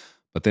needs,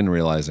 but then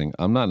realizing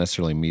I'm not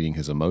necessarily meeting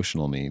his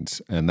emotional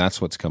needs. And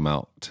that's what's come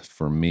out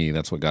for me.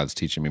 That's what God's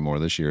teaching me more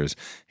this year is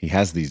he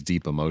has these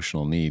deep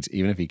emotional needs.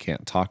 Even if he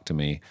can't talk to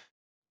me,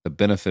 the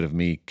benefit of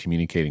me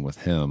communicating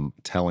with him,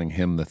 telling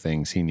him the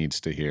things he needs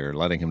to hear,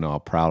 letting him know how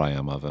proud I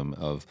am of him,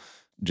 of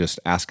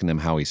just asking him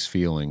how he's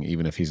feeling,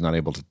 even if he's not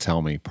able to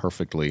tell me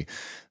perfectly,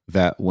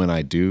 that when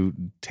I do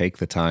take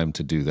the time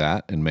to do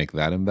that and make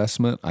that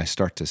investment, I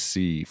start to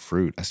see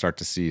fruit. I start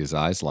to see his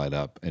eyes light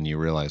up and you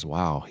realize,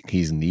 wow,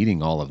 he's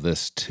needing all of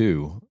this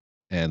too.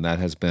 And that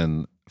has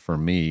been, for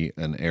me,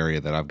 an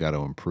area that I've got to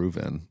improve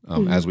in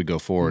as we go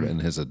forward in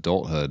his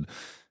adulthood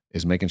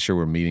is making sure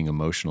we're meeting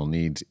emotional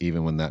needs,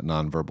 even when that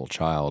nonverbal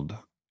child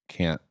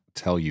can't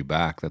tell you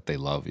back that they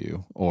love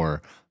you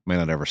or may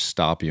not ever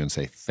stop you and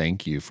say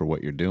thank you for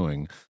what you're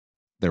doing.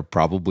 They're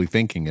probably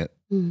thinking it.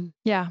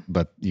 Yeah.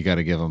 But you got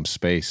to give them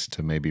space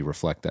to maybe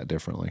reflect that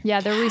differently.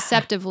 Yeah, they're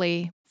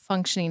receptively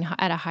functioning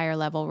at a higher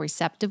level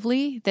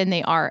receptively than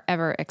they are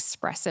ever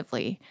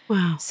expressively.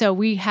 Wow. So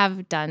we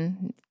have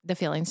done the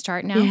feelings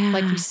chart now. Yeah.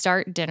 Like we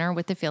start dinner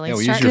with the feelings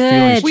we chart. use your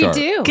feelings We chart.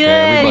 do. Good.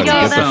 Everybody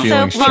Y'all, get the that's so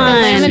feelings chart. fun.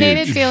 It's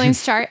Laminated huge.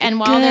 feelings chart. And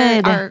while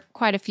there Good. are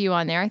quite a few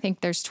on there, I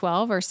think there's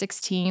 12 or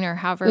 16 or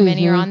however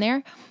many are on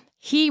there,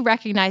 he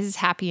recognizes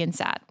happy and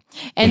sad.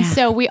 And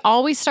so we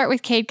always start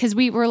with Cade because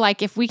we were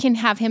like, if we can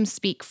have him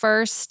speak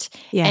first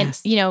and,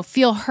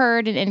 feel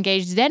heard and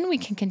engaged, then we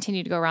can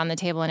continue to go around the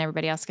table and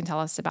everybody else can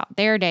tell us about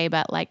their day.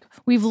 But like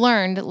we've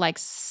learned like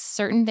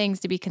certain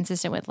things to be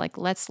consistent with, like,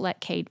 let's let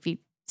Cade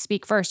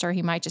speak first or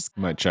he might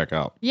check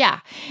out.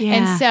 Yeah.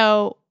 And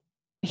so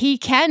he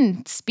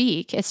can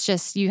speak. It's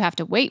just you have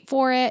to wait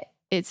for it.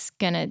 It's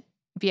going to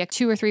be a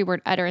 2 or 3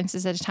 word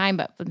utterances at a time.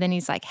 But then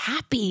he's like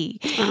happy,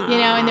 and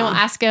then we'll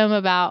ask him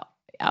about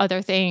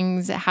other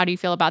things. How do you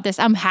feel about this?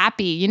 I'm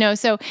happy,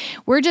 So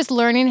we're just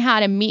learning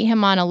how to meet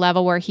him on a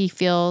level where he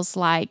feels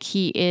like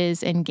he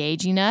is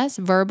engaging us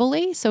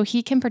verbally so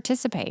he can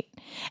participate.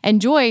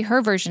 And Joy,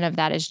 her version of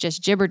that is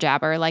just jibber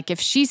jabber. Like if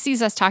she sees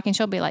us talking,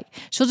 she'll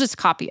just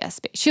copy us.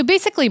 She'll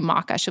basically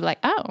mock us. She'll be like,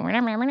 oh,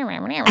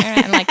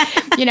 and like,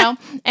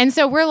 and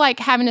so we're like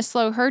having to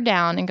slow her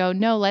down and go,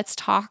 no, let's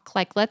talk.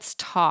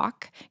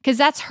 Because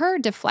that's her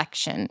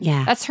deflection.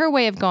 Yeah. That's her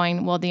way of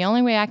going, well, the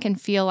only way I can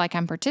feel like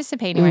I'm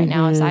participating right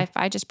now is if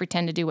I just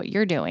pretend to do what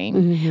you're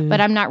doing,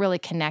 but I'm not really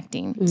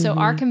connecting. So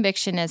our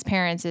conviction as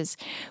parents is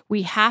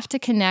we have to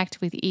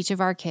connect with each of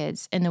our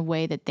kids in the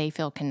way that they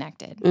feel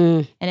connected.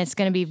 And it's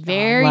going to be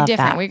very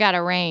different. That. We got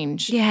a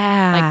range.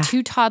 Yeah. Like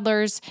 2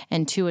 toddlers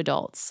and 2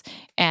 adults.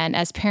 And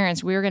as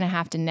parents, we're going to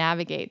have to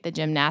navigate the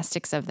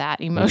gymnastics of that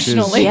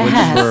emotionally. Which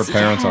is for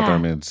parents out there, I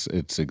mean,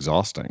 it's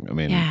exhausting. I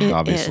mean,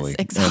 obviously. It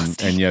is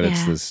exhausting. And yet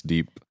it's this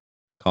deep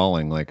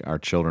calling, like our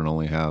children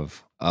only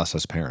have us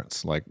as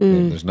parents. Like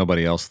there's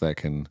nobody else that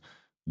can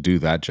do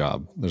that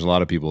job. There's a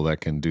lot of people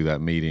that can do that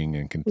meeting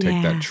and can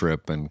take that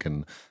trip and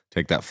can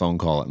take that phone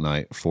call at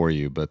night for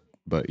you, but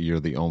you're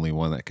the only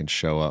one that can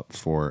show up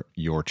for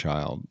your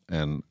child.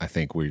 And I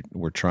think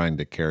we're trying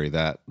to carry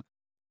that.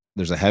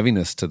 There's a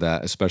heaviness to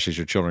that, especially as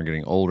your children are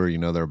getting older.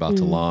 They're about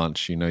to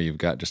launch. You've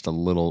got just a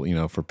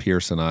little, for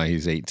Pierce and I,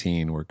 he's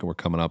 18. We're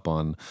coming up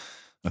on,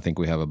 I think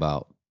we have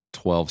about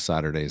 12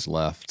 Saturdays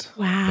left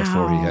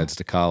before he heads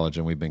to college.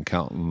 And we've been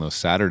counting those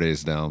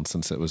Saturdays down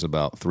since it was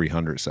about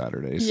 300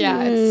 Saturdays.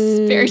 Yeah,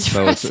 it's very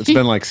depressing. So it's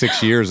been like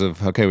 6 years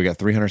of, okay, we got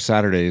 300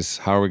 Saturdays.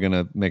 How are we going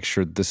to make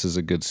sure this is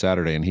a good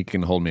Saturday? And he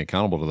can hold me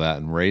accountable to that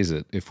and raise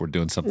it if we're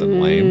doing something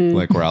lame,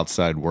 like we're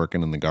outside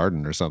working in the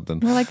garden or something.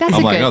 We're like,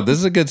 no, this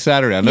is a good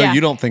Saturday. I know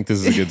you don't think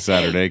this is a good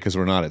Saturday because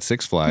we're not at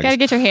Six Flags. You got to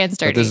get your hands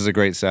dirty. But this is a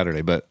great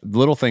Saturday. But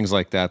little things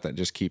like that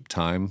just keep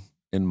time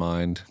in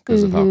mind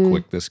because of how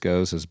quick this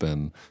goes has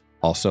been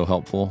also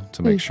helpful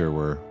to make sure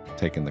we're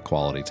taking the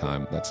quality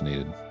time that's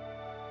needed.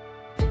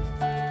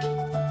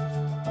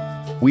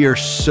 We are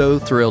so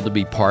thrilled to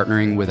be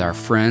partnering with our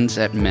friends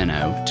at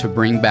Minnow to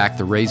bring back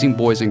the Raising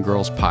Boys and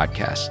Girls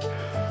podcast.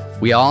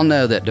 We all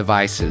know that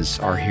devices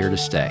are here to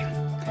stay.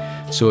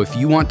 So if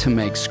you want to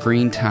make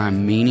screen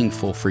time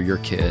meaningful for your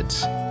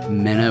kids,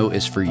 Minnow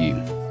is for you.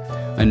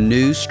 A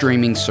new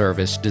streaming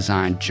service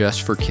designed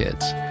just for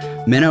kids.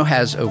 Minnow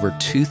has over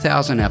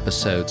 2,000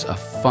 episodes of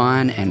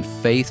fun and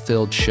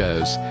faith-filled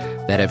shows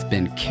that have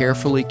been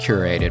carefully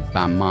curated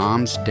by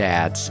moms,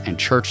 dads, and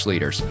church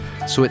leaders,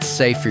 so it's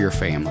safe for your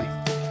family.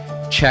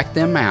 Check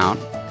them out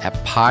at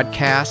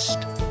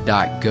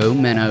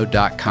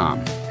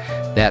podcast.gominnow.com.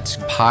 That's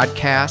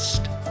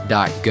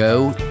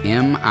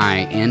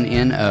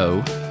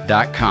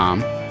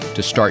podcast.gominnow.com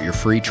to start your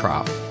free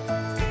trial.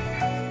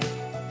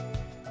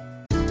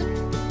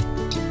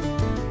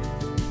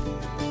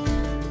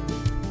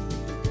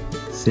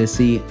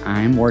 Sissy,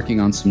 I'm working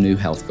on some new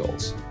health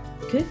goals.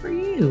 Good for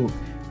you.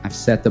 I've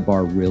set the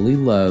bar really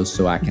low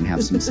so I can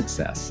have some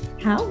success.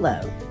 How low?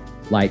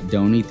 Like,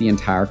 don't eat the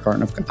entire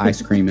carton of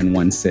ice cream in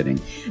one sitting.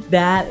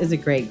 That is a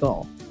great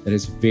goal. That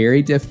is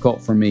very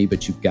difficult for me,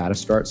 but you've got to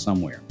start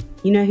somewhere.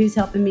 You know who's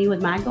helping me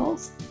with my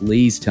goals?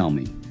 Please tell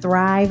me.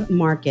 Thrive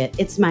Market.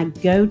 It's my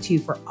go-to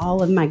for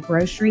all of my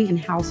grocery and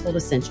household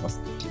essentials.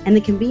 And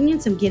the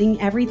convenience of getting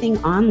everything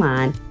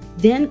online,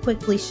 then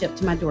quickly shipped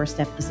to my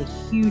doorstep is a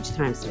huge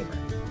time saver.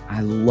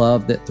 I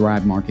love that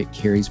Thrive Market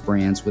carries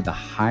brands with the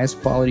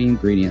highest quality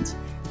ingredients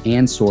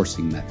and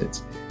sourcing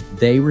methods.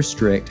 They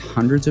restrict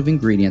hundreds of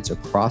ingredients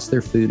across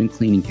their food and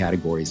cleaning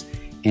categories,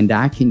 and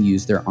I can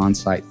use their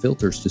on-site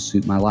filters to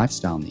suit my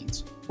lifestyle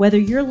needs. Whether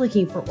you're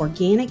looking for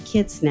organic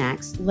kid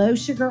snacks,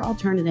 low-sugar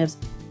alternatives,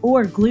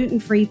 or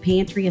gluten-free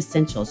pantry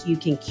essentials, you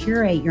can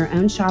curate your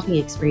own shopping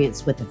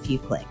experience with a few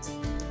clicks.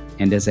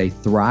 And as a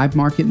Thrive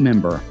Market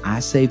member, I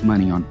save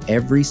money on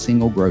every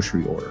single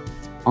grocery order.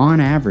 On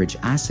average,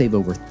 I save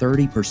over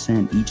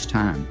 30% each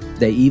time.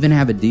 They even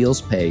have a deals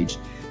page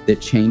that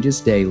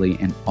changes daily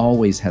and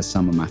always has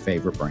some of my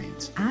favorite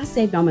brands. I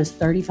saved almost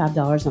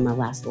 $35 on my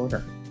last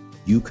order.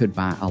 You could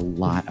buy a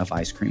lot of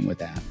ice cream with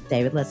that.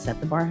 David, let's set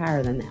the bar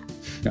higher than that.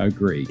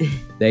 Agreed.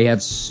 They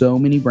have so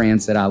many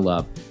brands that I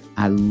love.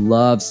 I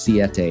love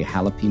Siete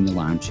jalapeno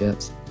lime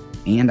chips,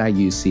 and I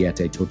use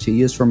Siete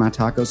tortillas for my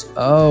tacos.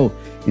 Oh,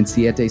 and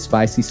Siete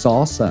spicy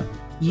salsa.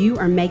 You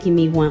are making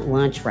me want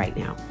lunch right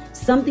now.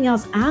 Something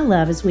else I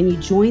love is when you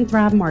join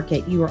Thrive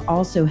Market, you are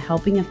also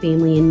helping a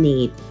family in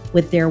need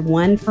with their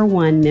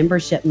 1-for-1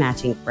 membership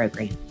matching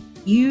program.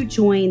 You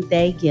join,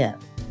 they give.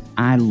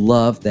 I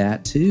love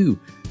that too.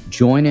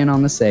 Join in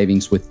on the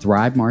savings with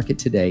Thrive Market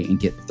today and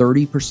get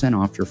 30%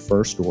 off your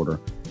first order,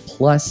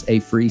 plus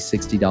a free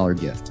 $60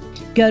 gift.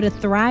 Go to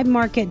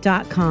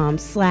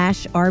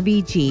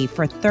thrivemarket.com/RBG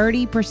for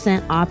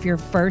 30% off your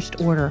first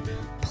order,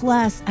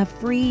 plus a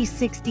free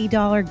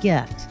 $60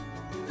 gift.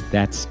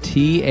 That's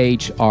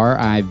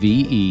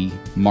THRIVE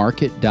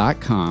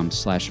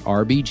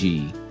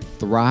market.com/RBG,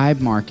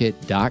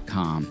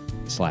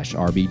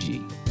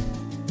 thrivemarket.com/RBG.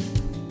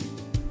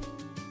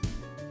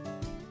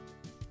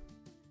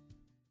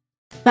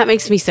 That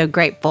makes me so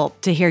grateful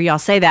to hear y'all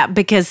say that,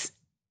 because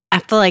I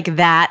feel like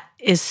that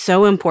is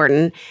so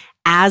important,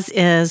 as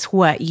is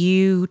what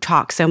you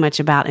talk so much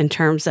about in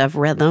terms of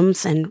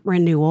rhythms and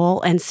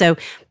renewal. And so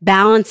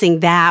balancing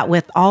that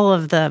with all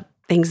of the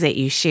things that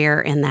you share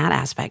in that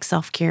aspect,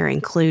 self-care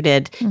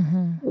included.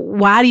 Mm-hmm.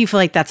 Why do you feel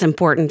like that's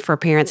important for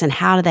parents, and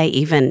how do they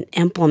even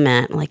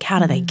implement, like how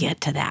do they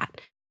get to that?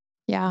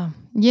 Yeah.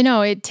 You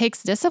know, it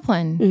takes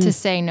discipline to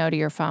say no to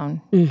your phone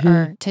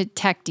or to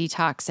tech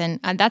detox. And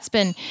that's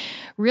been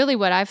really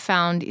what I've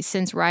found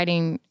since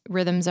writing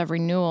Rhythms of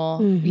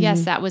Renewal.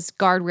 Yes, that was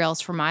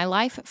guardrails for my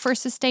life for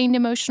sustained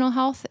emotional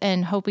health,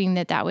 and hoping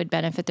that that would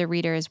benefit the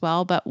reader as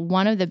well. But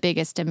one of the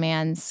biggest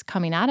demands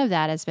coming out of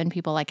that has been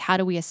people like, how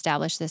do we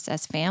establish this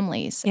as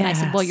families? And I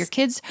said, well, your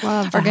kids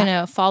are going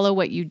to follow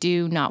what you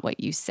do, not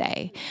what you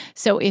say.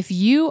 So if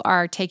you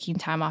are taking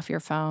time off your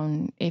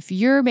phone, if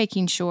you're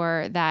making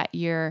sure that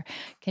you're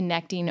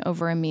connecting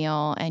over a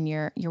meal and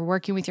you're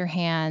working with your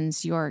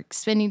hands, you're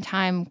spending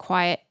time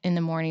quiet in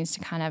the mornings to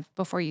kind of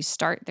before you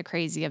start the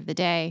crazy of the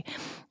day,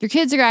 your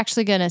kids are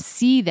actually going to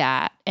see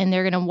that, and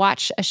they're going to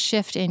watch a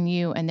shift in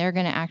you, and they're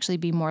going to actually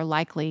be more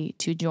likely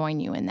to join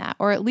you in that,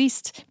 or at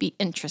least be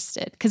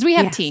interested, because we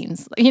have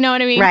teens, you know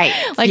what I mean? Right.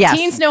 Like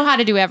teens know how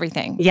to do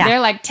everything. Yeah. They're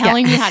like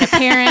telling you how to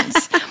parent.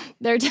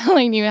 They're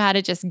telling you how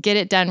to just get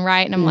it done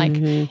right. And I'm like,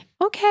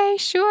 okay,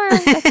 sure.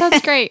 That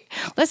sounds great.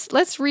 Let's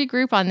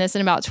regroup on this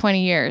in about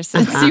 20 years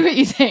and see what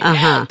you think.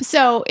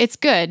 So it's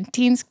good.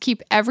 Teens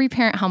keep every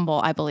parent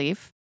humble, I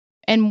believe.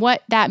 And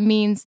what that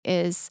means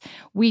is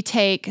we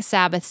take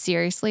Sabbath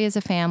seriously as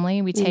a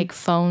family. We take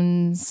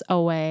phones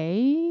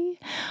away.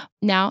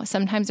 Now,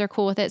 sometimes they're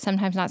cool with it,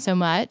 sometimes not so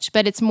much.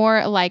 But it's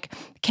more like,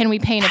 can we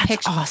paint a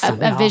picture,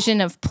 a vision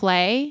of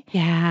play?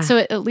 Yeah. So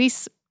at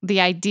least the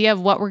idea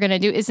of what we're going to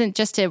do isn't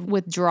just to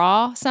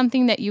withdraw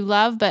something that you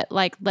love, but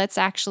like, let's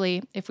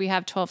actually, if we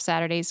have 12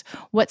 Saturdays,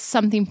 what's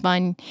something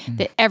fun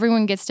that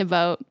everyone gets to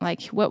vote?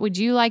 Like, what would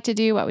you like to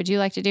do? What would you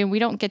like to do? We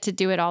don't get to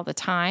do it all the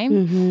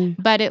time,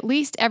 but at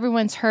least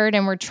everyone's heard,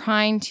 and we're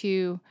trying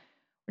to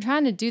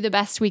do the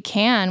best we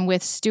can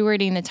with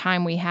stewarding the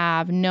time we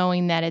have,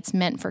 knowing that it's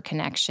meant for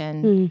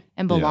connection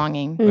and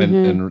belonging. Yeah.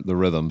 And the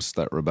rhythms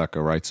that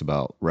Rebekah writes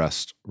about: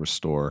 rest,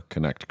 restore,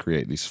 connect,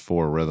 create. These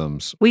 4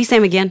 rhythms. Will you say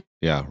them again?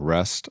 Yeah,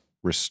 rest,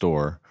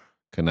 restore,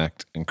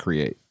 connect, and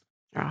create.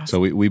 Awesome. So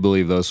we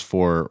believe those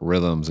 4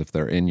 rhythms, if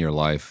they're in your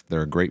life,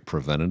 they're a great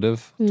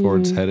preventative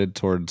headed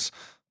towards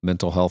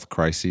mental health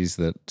crises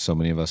that so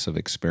many of us have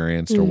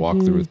experienced or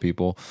walked through with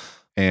people.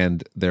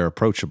 And they're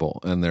approachable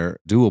and they're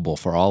doable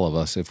for all of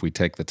us if we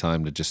take the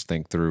time to just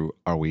think through,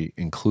 are we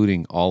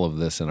including all of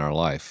this in our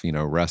life? You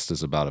know, rest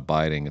is about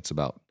abiding. It's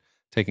about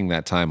taking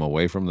that time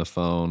away from the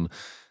phone,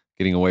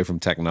 getting away from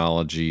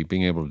technology,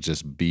 being able to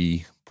just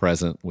be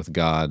present with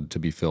God, to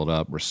be filled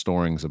up.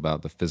 Restoring is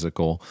about the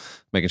physical,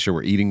 making sure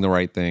we're eating the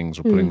right things,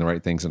 we're putting the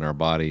right things in our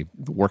body,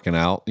 working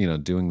out, you know,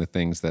 doing the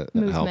things that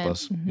help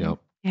us. Yep.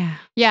 Yeah.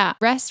 Yeah.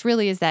 Rest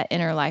really is that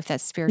inner life,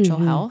 that spiritual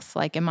health.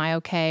 Like, am I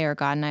okay, or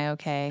God and I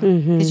okay?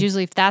 Because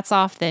usually if that's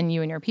off, then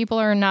you and your people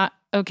are not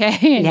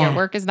okay, and your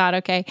work is not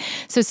okay.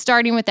 So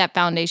starting with that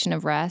foundation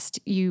of rest,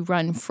 you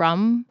run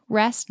from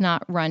rest,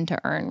 not run to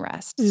earn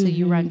rest. So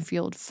you run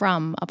fueled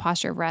from a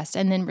posture of rest,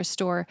 and then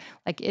restore,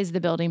 like, is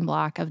the building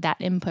block of that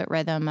input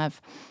rhythm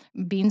of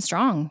being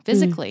strong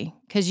physically.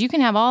 Because you can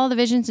have all the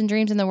visions and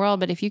dreams in the world,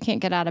 but if you can't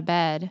get out of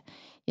bed,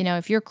 you know,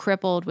 if you're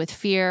crippled with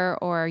fear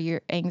or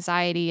your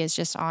anxiety is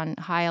just on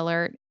high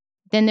alert,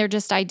 then they're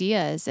just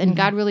ideas. And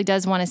God really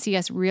does want to see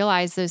us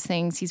realize those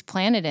things He's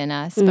planted in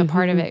us. But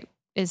part of it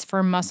is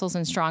firm muscles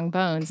and strong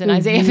bones in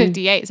Isaiah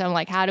 58. So I'm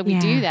like, how do we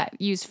do that?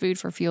 Use food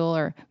for fuel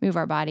or move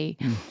our body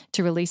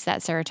to release that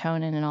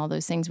serotonin and all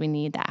those things we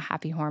need, that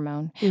happy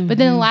hormone. But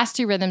then the last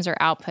 2 rhythms are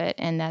output,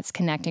 and that's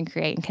connect and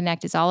create. And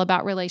connect is all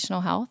about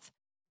relational health.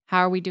 How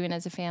are we doing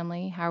as a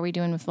family? How are we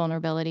doing with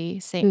vulnerability?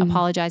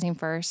 Apologizing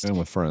first. And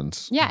with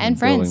friends. Yeah, and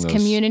friends,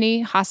 community,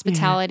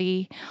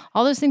 hospitality,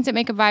 all those things that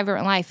make a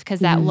vibrant life,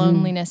 because that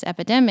loneliness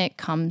epidemic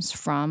comes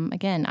from,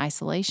 again,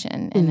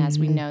 isolation. And as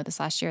we know, this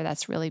last year,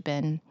 that's really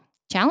been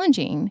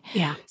challenging.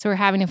 Yeah. So we're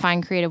having to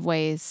find creative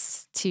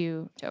ways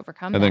to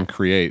overcome and that. then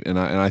create. And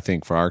I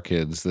think for our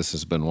kids, this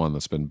has been one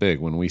that's been big.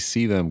 When we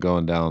see them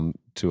going down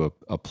to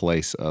a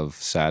place of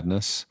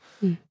sadness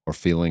or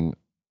feeling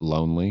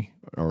lonely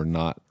or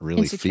not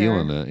really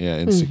feeling it,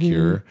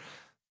 insecure,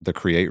 the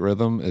create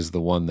rhythm is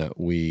the one that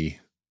we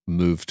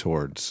move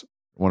towards.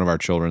 One of our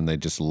children, they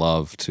just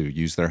love to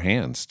use their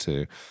hands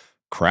to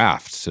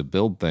craft, to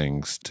build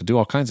things, to do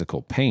all kinds of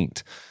cool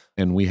paint.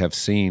 And we have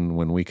seen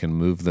when we can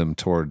move them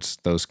towards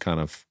those kind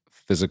of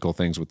physical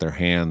things with their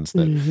hands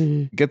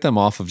that get them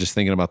off of just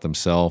thinking about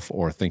themselves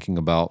or thinking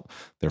about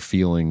their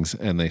feelings,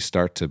 and they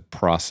start to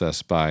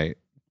process by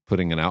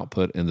putting an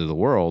output into the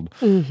world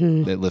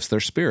that lifts their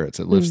spirits,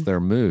 it lifts their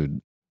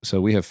mood. So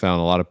we have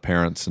found a lot of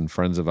parents and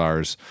friends of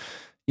ours,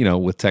 you know,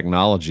 with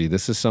technology,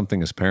 this is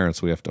something as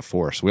parents we have to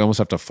force. We almost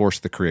have to force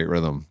the create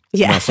rhythm.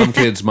 Yeah. Now, some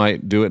kids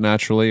might do it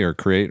naturally or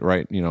create,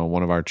 right? You know,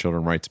 one of our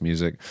children writes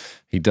music.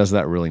 He does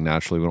that really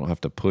naturally. We don't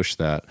have to push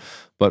that.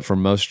 But for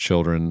most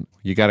children,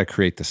 you got to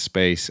create the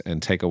space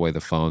and take away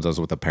the phones. I was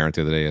with a parent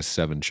the other day, he has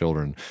 7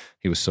 children.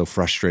 He was so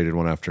frustrated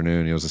one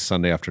afternoon. It was a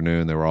Sunday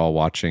afternoon. They were all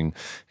watching,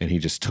 and he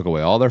just took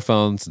away all their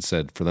phones and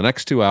said, for the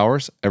next 2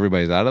 hours,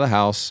 everybody's out of the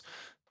house.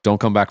 Don't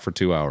come back for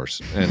 2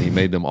 hours. And he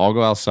made them all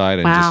go outside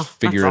and just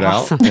figure it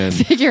out. And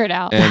figure it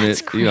out. And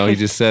it, you know, he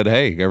just said,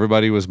 hey,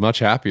 everybody was much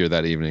happier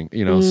that evening.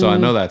 You know, so I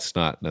know that's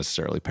not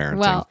necessarily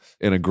parenting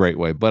in a great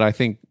way. But I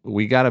think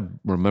we got to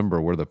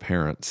remember we're the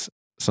parents.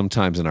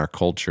 Sometimes in our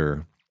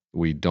culture,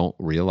 we don't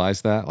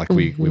realize that. Like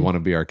we want to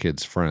be our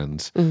kids'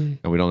 friends, and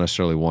we don't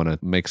necessarily want to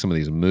make some of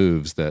these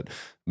moves that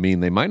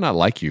mean they might not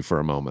like you for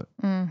a moment.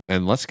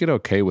 And let's get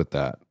okay with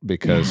that,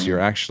 because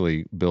you're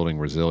actually building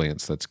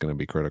resilience that's going to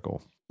be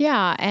critical.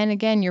 Yeah. And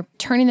again, you're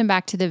turning them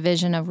back to the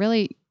vision of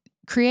really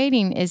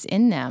creating is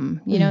in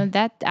them. You know,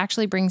 that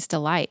actually brings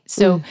delight.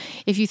 So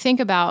if you think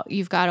about,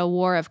 you've got a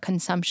war of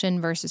consumption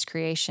versus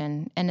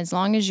creation. And as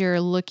long as you're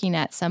looking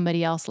at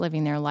somebody else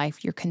living their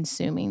life, you're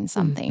consuming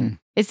something.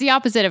 It's the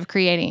opposite of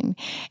creating.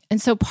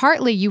 And so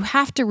partly you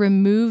have to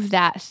remove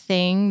that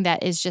thing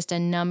that is just a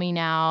numbing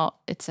out.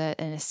 It's an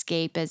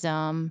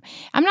escapism.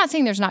 I'm not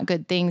saying there's not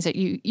good things that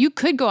you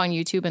could go on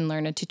YouTube and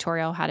learn a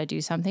tutorial how to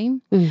do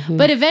something,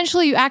 but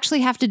eventually you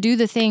actually have to do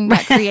the thing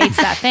that creates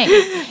that thing.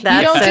 You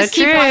don't just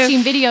keep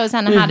watching videos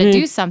on how to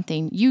do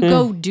something. You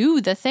go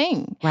do the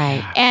thing.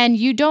 Right. And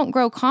you don't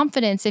grow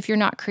confidence if you're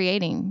not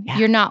creating. Yeah.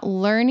 You're not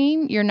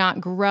learning. You're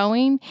not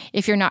growing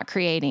if you're not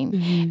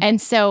creating.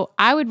 And so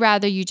I would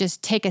rather you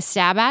just take a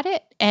stab at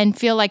it and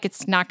feel like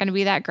it's not going to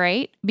be that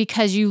great,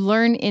 because you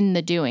learn in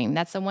the doing.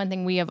 That's the one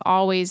thing we have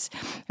always,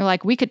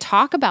 like, we could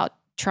talk about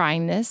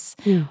trying this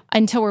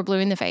until we're blue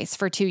in the face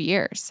for 2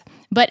 years.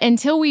 But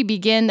until we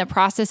begin the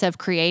process of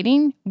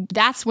creating,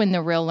 that's when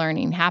the real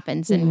learning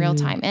happens in real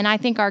time. And I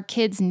think our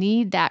kids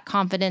need that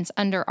confidence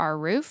under our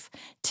roof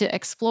to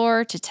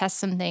explore, to test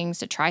some things,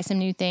 to try some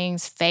new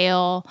things,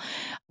 fail,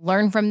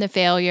 learn from the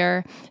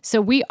failure.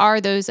 So we are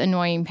those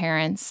annoying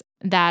parents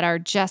that are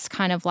just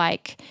kind of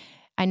like,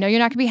 I know you're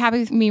not going to be happy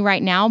with me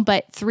right now,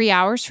 but 3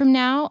 hours from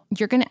now,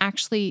 you're going to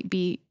actually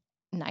be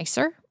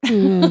nicer.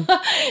 You're going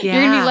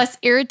to be less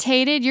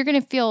irritated. You're going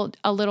to feel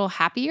a little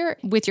happier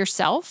with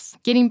yourself,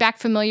 getting back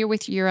familiar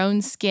with your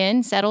own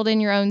skin, settled in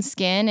your own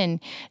skin, and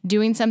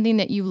doing something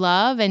that you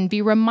love, and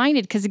be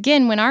reminded. Because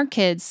again, when our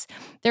kids,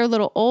 they're a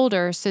little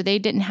older, so they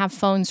didn't have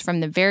phones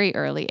from the very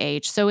early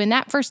age. So in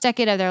that first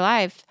decade of their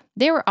life,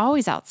 they were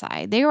always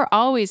outside. They were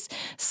always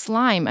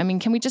slime. I mean,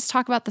 can we just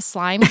talk about the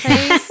slime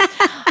craze?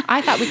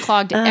 I thought we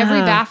clogged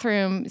every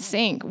bathroom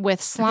sink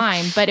with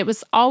slime, but it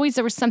was always,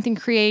 there was something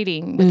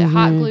creating with a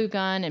hot glue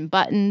gun and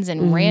buttons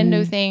and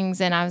rando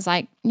things. And I was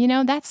like,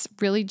 that's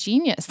really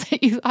genius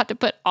that you thought to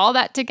put all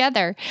that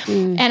together.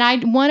 And I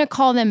want to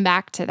call them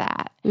back to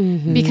that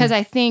because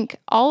I think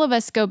all of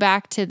us go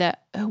back to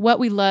what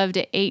we loved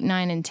at 8,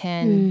 9, and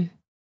 10.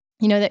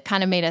 That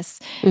kind of made us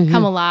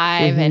come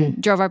alive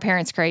and drove our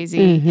parents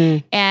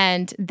crazy.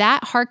 And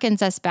that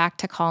harkens us back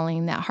to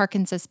calling, that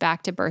harkens us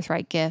back to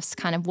birthright gifts,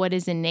 kind of what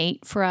is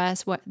innate for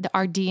us,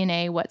 our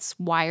DNA, what's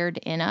wired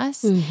in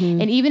us.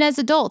 And even as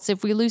adults,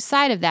 if we lose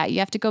sight of that, you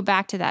have to go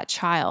back to that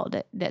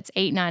child that's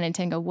 8, 9, and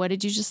 10, go, what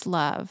did you just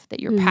love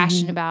that you're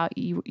passionate about?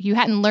 You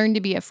hadn't learned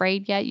to be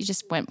afraid yet. You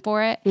just went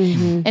for it.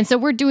 And so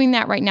we're doing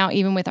that right now,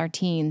 even with our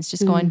teens,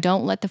 just going,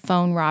 don't let the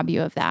phone rob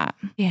you of that.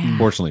 Yeah.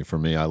 Fortunately for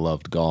me, I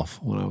loved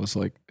golf when I was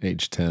like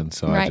age 10.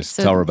 So I just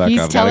So tell Rebekah, he's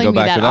I've got to go telling me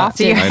back to that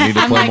that. often. I need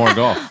to play more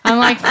golf. I'm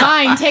like,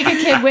 fine, take a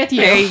kid with you.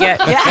 There you go.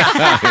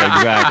 Yeah.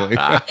 Exactly.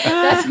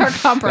 That's our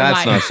compromise.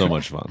 That's not so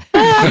much fun.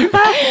 But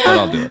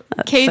I'll do it.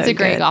 Cade's so a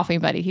great good.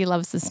 golfing buddy. He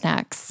loves the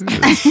snacks.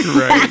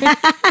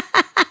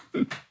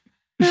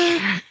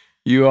 Great.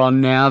 You all,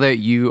 now that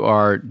you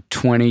are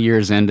 20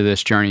 years into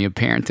this journey of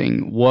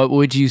parenting, what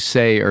would you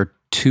say are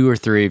 2 or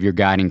 3 of your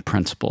guiding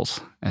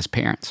principles as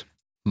parents?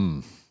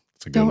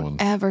 It's a good one.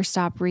 Don't ever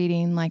stop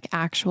reading like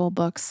actual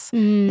books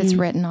that's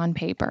written on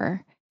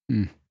paper.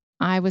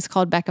 I was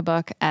called Becca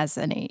Book as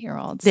an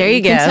 8-year-old. So There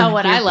you go. can tell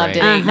what I loved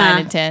Right. at 8,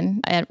 9, and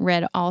 10. I had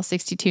read all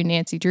 62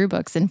 Nancy Drew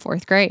books in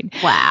 4th grade.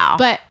 Wow.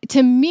 But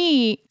to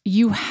me,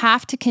 you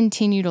have to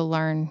continue to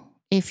learn.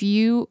 If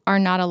you are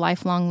not a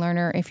lifelong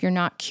learner, if you're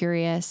not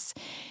curious,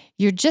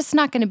 you're just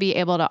not going to be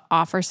able to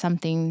offer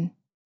something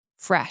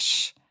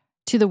fresh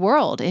to the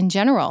world in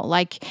general.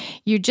 Like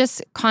you're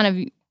just kind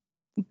of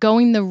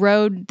going the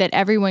road that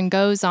everyone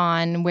goes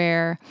on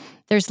where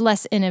there's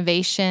less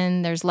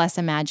innovation, there's less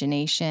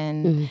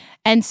imagination.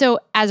 And so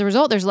as a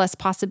result, there's less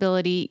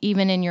possibility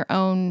even in your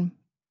own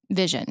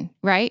vision,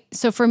 right?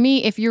 So for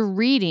me, if you're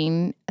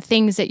reading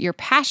things that you're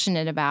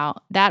passionate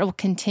about, that will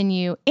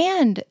continue,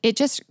 and it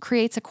just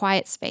creates a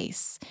quiet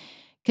space.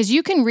 Because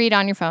you can read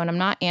on your phone. I'm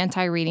not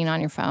anti-reading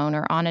on your phone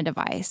or on a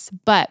device,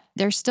 but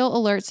there's still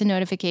alerts and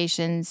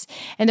notifications.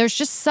 And there's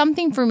just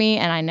something for me,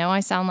 and I know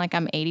I sound like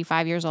I'm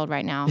 85 years old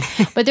right now,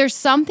 but there's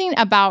something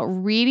about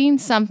reading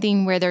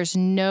something where there's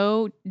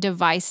no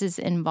devices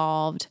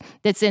involved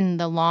that's in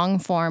the long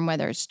form,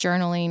 whether it's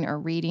journaling or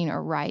reading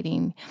or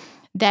writing,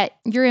 that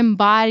you're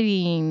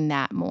embodying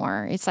that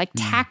more. It's like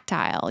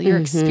tactile.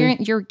 You're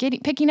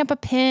picking up a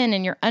pen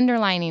and you're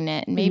underlining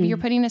it, and maybe you're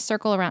putting a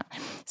circle around.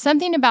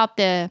 Something about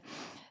the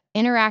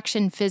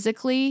interaction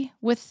physically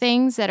with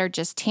things that are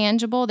just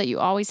tangible that you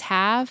always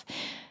have,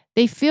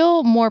 they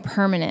feel more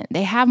permanent.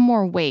 They have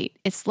more weight.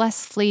 It's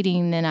less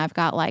fleeting than I've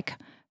got like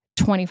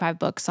 25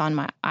 books on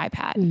my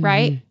iPad,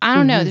 right? I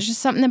don't know. There's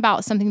just something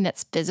about something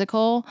that's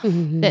physical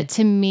that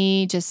to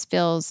me just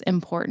feels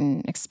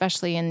important,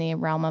 especially in the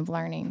realm of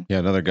learning. Yeah,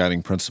 another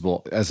guiding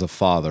principle as a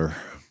father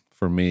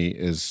for me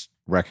is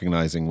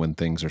recognizing when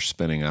things are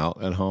spinning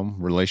out at home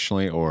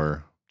relationally,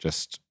 or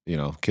just,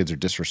 kids are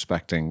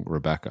disrespecting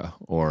Rebekah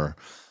or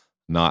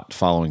not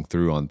following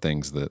through on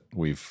things that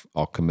we've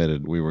all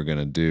committed we were going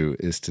to do,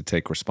 is to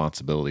take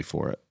responsibility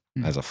for it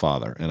as a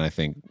father. And I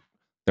think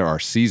there are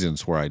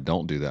seasons where I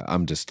don't do that.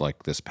 I'm just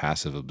like this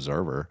passive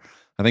observer.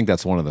 I think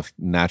that's one of the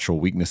natural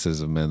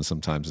weaknesses of men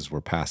sometimes, is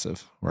we're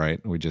passive, right?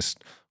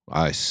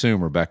 I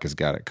assume Rebekah's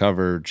got it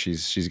covered.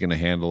 She's going to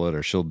handle it,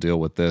 or she'll deal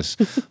with this,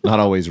 not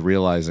always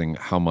realizing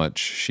how much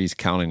she's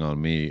counting on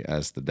me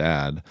as the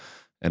dad.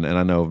 And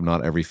I know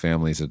not every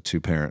family is a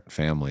 2-parent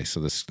family, so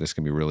this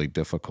can be really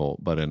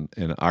difficult. But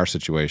in our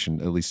situation,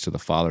 at least to the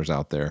fathers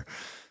out there,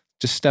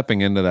 just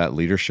stepping into that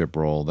leadership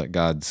role that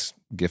God's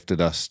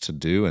gifted us to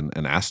do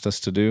and asked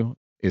us to do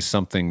is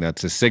something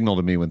that's a signal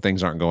to me when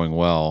things aren't going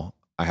well.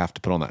 I have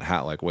to put on that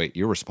hat like, wait,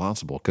 you're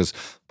responsible. Because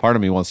part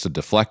of me wants to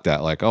deflect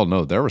that, like, oh,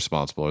 no, they're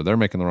responsible, or they're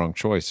making the wrong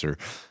choice, or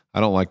I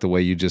don't like the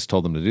way you just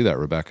told them to do that,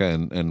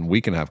 Rebekah. And we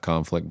can have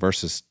conflict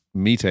versus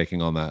me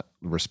taking on that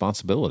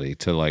responsibility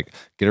to like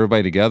get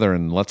everybody together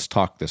and let's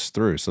talk this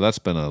through. So that's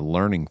been a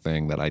learning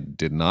thing that I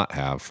did not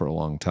have for a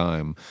long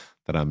time,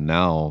 that I'm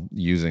now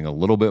using a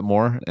little bit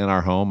more in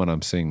our home, and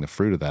I'm seeing the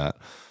fruit of that,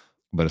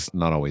 but it's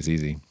not always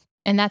easy.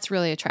 And that's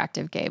really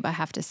attractive, Gabe. I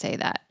have to say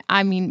that.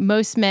 I mean,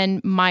 most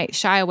men might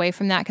shy away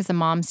from that because the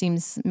mom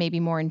seems maybe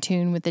more in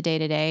tune with the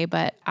day-to-day,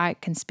 but I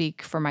can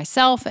speak for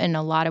myself and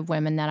a lot of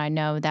women that I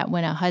know that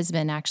when a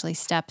husband actually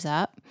steps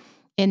up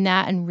in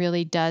that and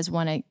really does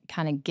want to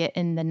kind of get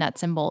in the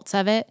nuts and bolts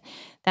of it,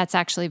 that's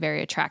actually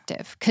very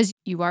attractive because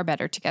you are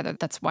better together.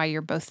 That's why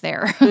you're both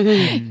there.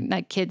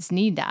 Like kids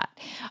need that.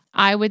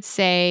 I would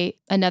say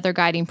another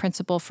guiding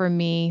principle for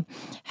me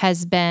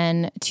has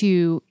been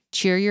to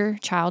cheer your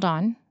child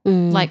on,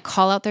 like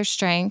call out their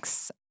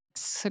strengths,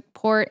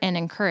 support and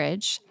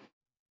encourage,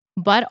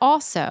 but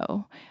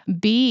also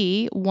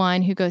be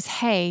one who goes,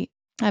 hey,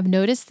 I've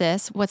noticed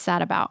this. What's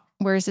that about?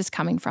 Where is this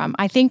coming from?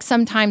 I think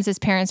sometimes as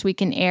parents, we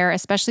can err,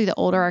 especially the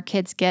older our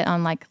kids get,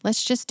 on like,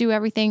 let's just do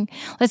everything.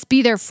 Let's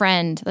be their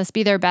friend. Let's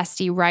be their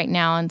bestie right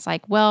now. And it's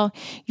like, well,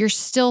 you're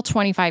still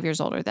 25 years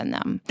older than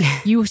them.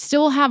 You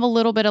still have a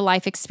little bit of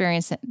life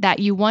experience that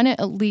you want to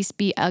at least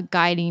be a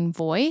guiding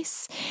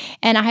voice.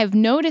 And I have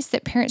noticed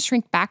that parents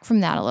shrink back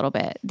from that a little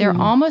bit. They're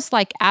almost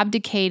like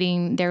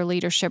abdicating their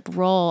leadership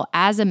role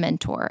as a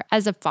mentor,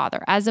 as a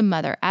father, as a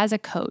mother, as a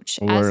coach.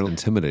 We're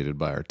intimidated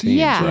by our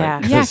teens,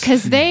 right? Yeah,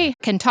 because they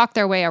can talk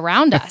their way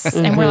around us.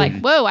 And we're like,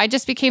 whoa, I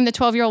just became the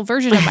 12-year-old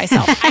version of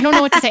myself. I don't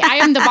know what to say. I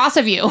am the boss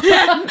of you,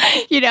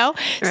 you know?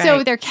 Right.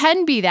 So there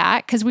can be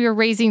that because we were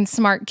raising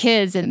smart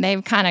kids and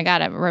they've kind of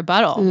got a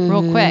rebuttal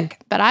real quick.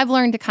 But I've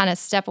learned to kind of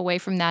step away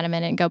from that a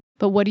minute and go,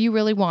 but what do you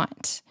really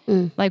want?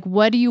 Like,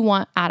 what do you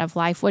want out of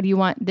life? What do you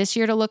want this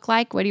year to look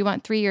like? What do you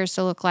want 3 years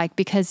to look like?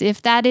 Because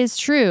if that is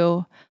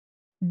true,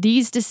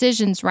 these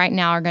decisions right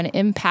now are going to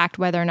impact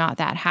whether or not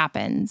that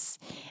happens.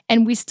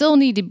 And we still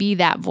need to be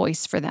that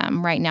voice for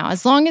them right now.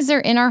 As long as they're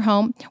in our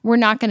home, we're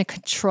not going to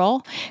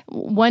control.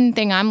 One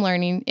thing I'm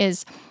learning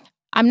is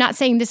I'm not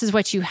saying this is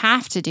what you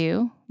have to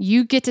do.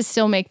 You get to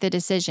still make the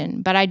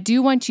decision. But I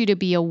do want you to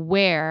be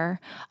aware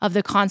of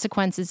the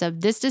consequences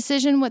of this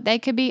decision, what they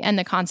could be, and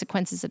the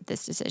consequences of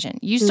this decision.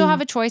 You still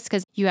have a choice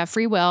because you have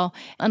free will,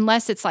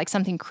 unless it's like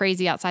something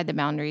crazy outside the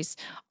boundaries.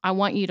 I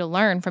want you to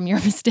learn from your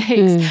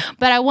mistakes.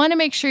 But I want to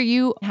make sure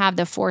you have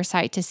the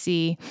foresight to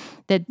see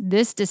that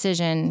this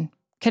decision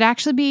could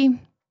actually be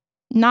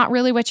not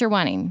really what you're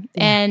wanting.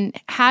 And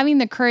having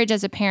the courage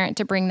as a parent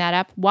to bring that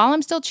up while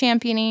I'm still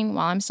championing,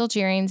 while I'm still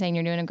cheering, saying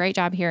you're doing a great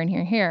job here and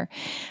here and here.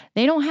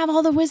 They don't have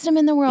all the wisdom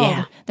in the world.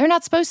 Yeah. They're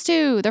not supposed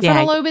to. Their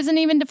frontal lobe isn't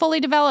even fully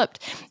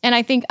developed. And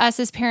I think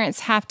us as parents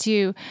have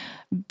to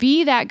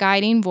be that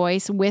guiding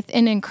voice with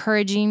an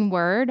encouraging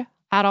word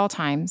at all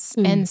times.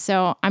 And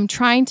so I'm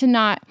trying to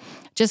not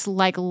just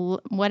like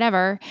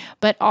whatever,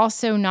 but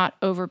also not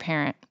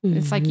overparent.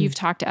 It's like you've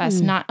talked to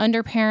us, not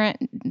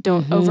underparent,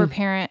 don't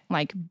overparent,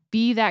 like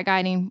be that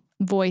guiding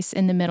voice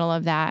in the middle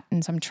of that.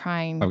 And so I'm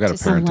trying I've got a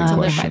parenting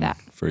question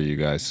for you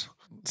guys.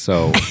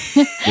 So this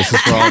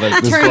is for all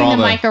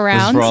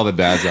the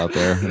dads out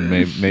there and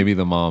maybe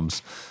the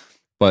moms.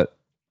 But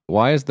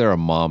why is there a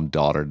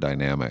mom-daughter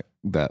dynamic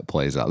that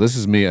plays out? This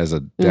is me as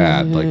a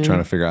dad, like trying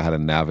to figure out how to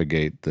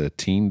navigate the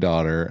teen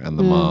daughter and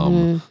the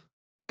mom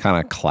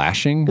kind of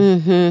clashing.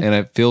 And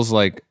it feels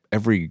like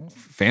every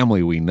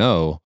family we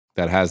know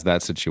that has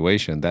that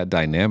situation, that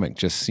dynamic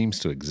just seems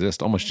to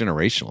exist almost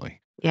generationally.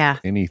 Yeah.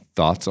 Any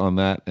thoughts on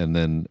that? And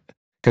then,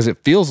 because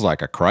it feels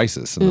like a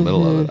crisis in the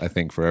middle of it, I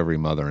think, for every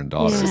mother and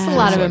daughter. It's just a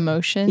lot of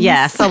emotions.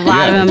 Yes, a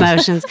lot of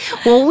emotions.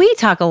 Well, we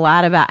talk a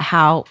lot about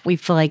how we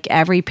feel like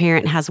every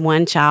parent has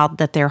one child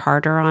that they're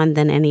harder on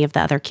than any of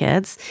the other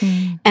kids.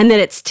 And that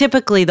it's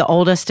typically the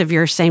oldest of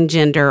your same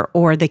gender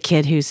or the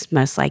kid who's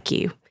most like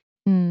you.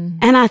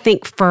 And I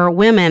think for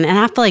women, and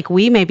I feel like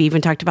we maybe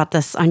even talked about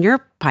this on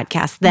your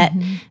podcast, that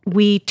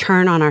we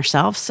turn on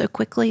ourselves so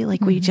quickly,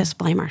 like we just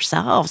blame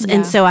ourselves.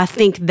 And so I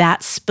think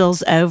that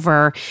spills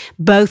over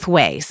both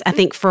ways. I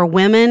think for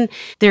women,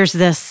 there's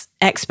this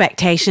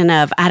expectation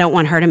of, I don't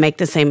want her to make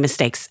the same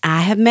mistakes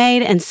I have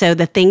made. And so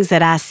the things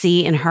that I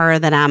see in her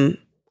that I'm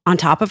on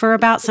top of her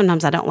about,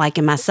 sometimes I don't like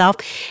in myself.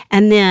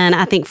 And then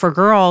I think for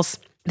girls,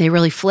 they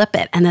really flip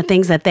it. And the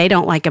things that they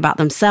don't like about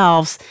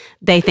themselves,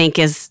 they think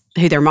is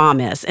who their mom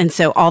is. And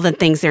so all the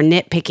things they're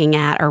nitpicking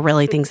at are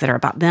really things that are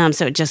about them.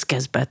 So it just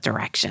goes both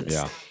directions.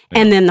 Yeah.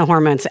 And then the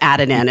hormones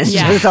added in. It's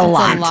just a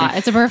lot.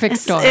 It's a perfect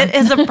storm. It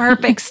is a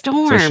perfect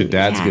storm. So should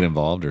dads get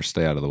involved or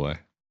stay out of the way?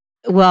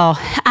 Well,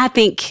 I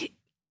think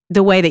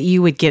the way that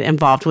you would get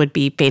involved would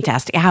be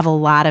fantastic. I have a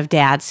lot of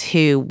dads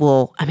who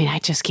will, I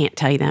just can't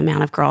tell you the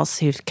amount of girls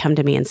who've come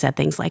to me and said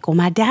things like, well,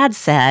 my dad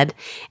said,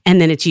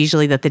 and then it's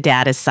usually that the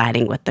dad is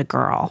siding with the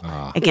girl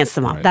against the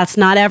mom. Right. That's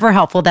not ever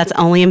helpful. That's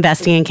only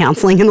investing in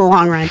counseling in the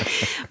long run.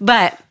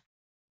 But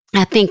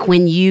I think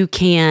when you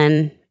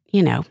can,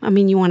 you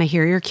want to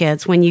hear your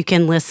kids, when you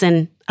can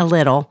listen a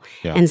little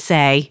and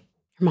say,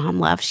 your mom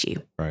loves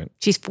you. Right.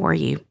 She's for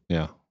you.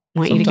 Yeah.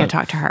 Want you to go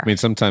talk to her.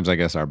 Sometimes I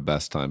guess our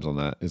best times on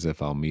that is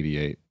if I'll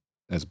mediate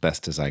as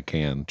best as I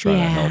can, try to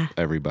help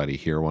everybody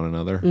hear one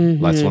another.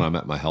 That's when I'm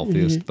at my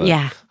healthiest, but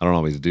I don't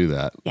always do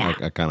that.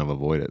 I kind of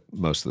avoid it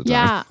most of the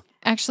time. Yeah.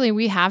 Actually,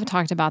 we have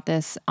talked about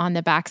this on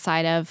the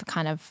backside of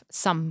kind of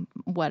some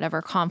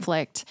whatever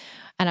conflict.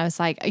 And I was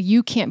like,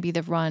 you can't be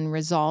the one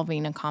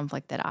resolving a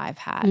conflict that I've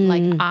had.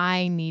 Like,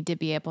 I need to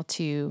be able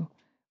to,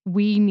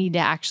 we need to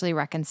actually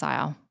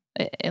reconcile.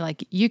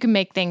 Like, you can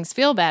make things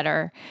feel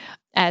better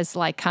as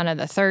like kind of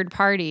the third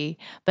party.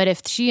 But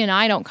if she and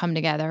I don't come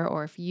together,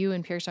 or if you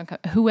and Pierce don't come,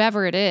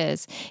 whoever it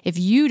is, if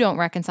you don't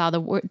reconcile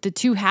the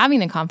two having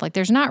the conflict,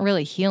 there's not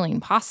really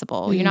healing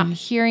possible. You're not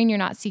hearing, you're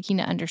not seeking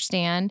to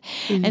understand.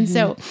 And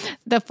so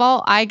the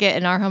fault I get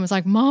in our home is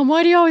like, Mom,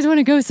 why do you always want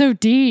to go so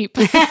deep?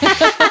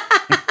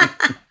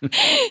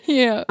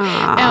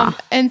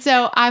 And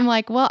so I'm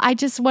like, well, I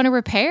just want to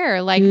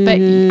repair. Like,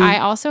 but I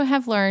also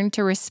have learned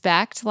to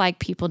respect, like,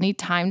 people need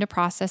time to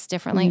process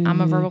differently.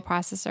 I'm a verbal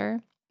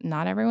processor.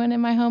 Not everyone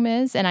in my home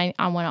is. And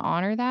I want to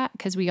honor that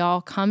because we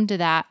all come to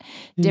that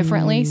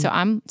differently. So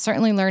I'm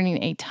certainly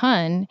learning a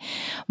ton,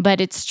 but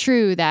it's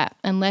true that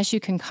unless you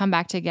can come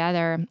back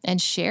together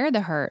and share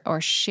the hurt or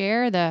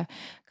share the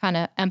kind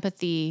of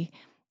empathy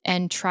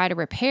and try to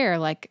repair,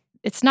 like,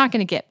 it's not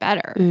going to get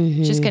better.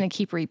 It's just going to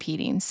keep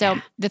repeating. So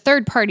the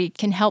third party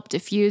can help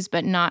diffuse,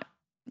 but not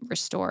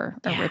restore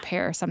or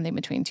repair something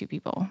between two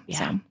people.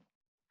 So.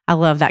 I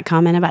love that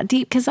comment about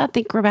deep, because I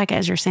think, Rebekah,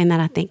 as you're saying that,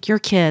 I think your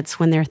kids,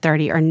 when they're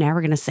 30, are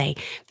never going to say,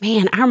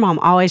 man, our mom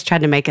always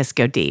tried to make us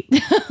go deep.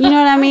 You know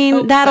what I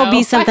mean? That'll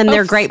be something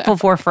they're grateful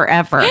for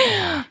forever.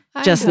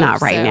 Just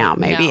not right now,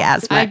 maybe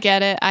as much. I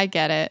get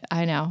it.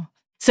 I know.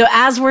 So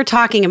as we're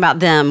talking about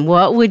them,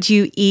 what would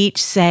you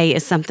each say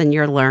is something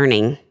you're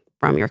learning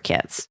from your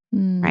kids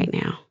right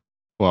now?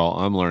 Well,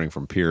 I'm learning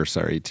from Pierce,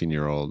 our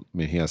 18-year-old. I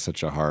mean, he has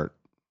such a heart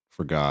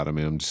for God. I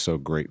mean, I'm just so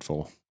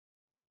grateful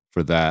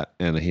for that.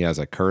 And he has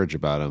a courage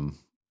about him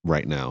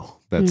right now.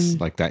 That's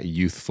like that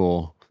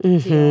youthful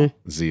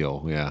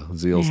zeal. Yeah.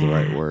 Zeal's the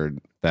right word.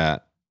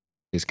 That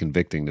is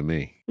convicting to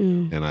me.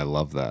 And I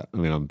love that. I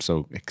mean, I'm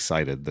so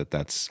excited that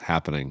that's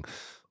happening.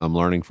 I'm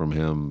learning from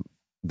him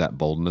that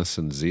boldness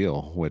and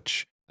zeal,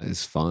 which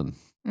is fun.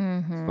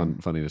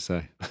 Funny to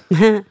say.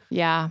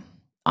 Yeah.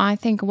 I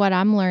think what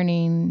I'm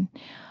learning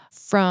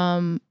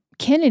from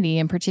Kennedy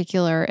in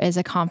particular is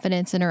a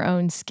confidence in her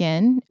own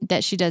skin,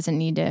 that she doesn't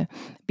need to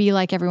be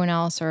like everyone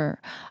else or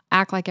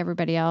act like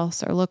everybody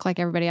else or look like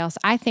everybody else.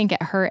 I think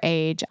at her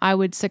age, I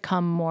would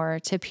succumb more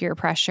to peer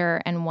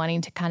pressure and wanting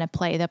to kind of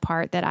play the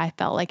part that I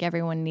felt like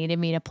everyone needed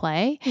me to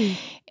play.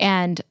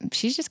 And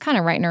she's just kind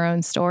of writing her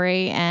own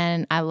story.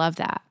 And I love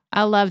that.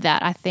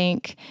 I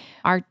think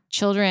our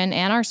children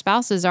and our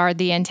spouses are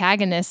the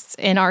antagonists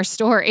in our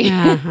story.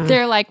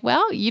 They're like,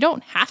 well, you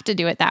don't have to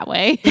do it that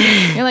way.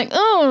 You're like,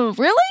 oh,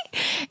 really?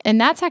 And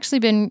that's actually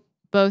been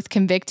both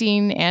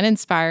convicting and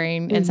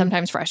inspiring and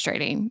sometimes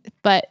frustrating.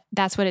 But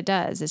that's what it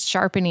does. It's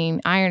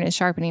sharpening. Iron is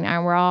sharpening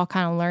iron. We're all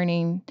kind of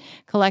learning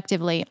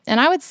collectively. And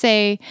I would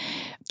say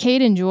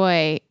Kate and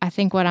Joy, I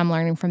think what I'm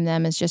learning from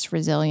them is just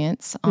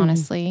resilience,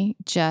 honestly.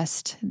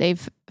 Just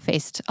they've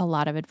faced a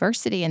lot of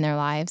adversity in their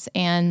lives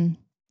and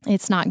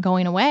it's not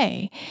going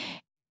away.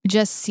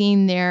 Just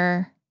seeing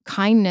their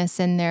kindness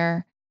and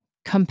their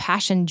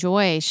compassion,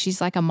 Joy,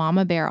 she's like a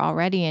mama bear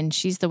already, and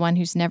she's the one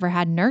who's never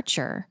had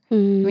nurture. I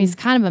mean, it's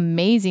kind of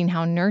amazing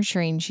how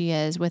nurturing she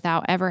is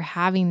without ever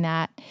having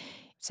that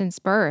since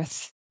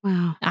birth.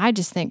 Wow. I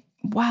just think,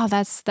 wow,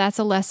 that's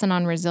a lesson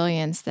on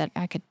resilience that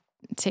I could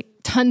take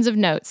tons of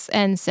notes.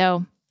 And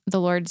so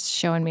the Lord's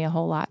showing me a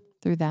whole lot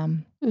through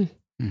them.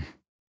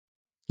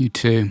 You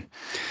too.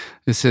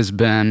 This has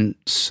been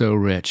so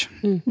rich,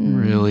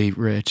 really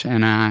rich.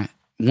 And I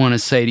want to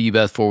say to you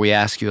both before we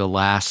ask you the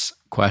last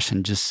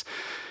question, just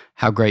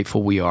how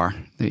grateful we are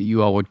that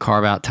you all would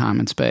carve out time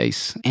and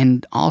space.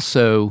 And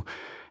also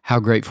how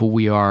grateful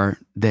we are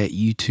that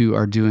you two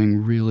are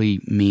doing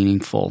really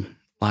meaningful,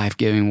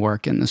 life-giving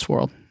work in this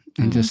world.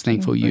 And just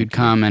thankful you'd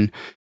come and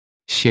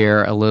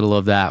share a little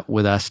of that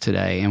with us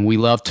today. And we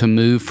love to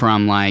move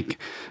from like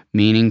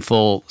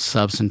meaningful,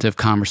 substantive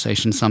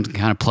conversation, something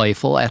kind of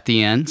playful at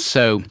the end.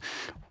 So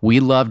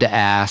we love to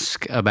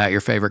ask about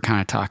your favorite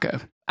kind of taco.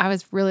 I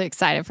was really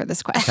excited for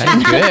this question.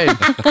 Okay,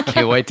 good.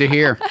 Can't wait to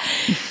hear.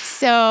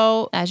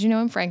 So, as you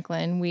know, in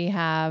Franklin, we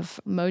have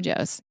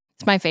Mojo's.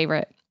 It's my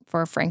favorite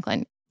for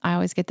Franklin. I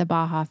always get the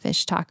Baja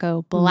fish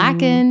taco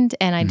blackened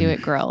and I do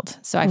it grilled.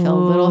 So I feel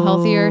a little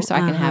healthier so I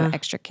can have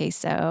extra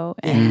queso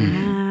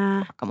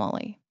and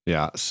guacamole.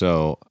 Yeah,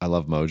 so I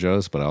love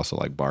Mojo's, but I also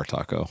like bar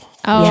taco.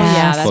 Oh,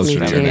 yeah, that's closer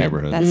true. to your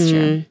neighborhood. That's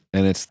true.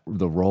 And it's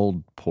the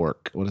rolled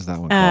pork. What is that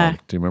one called?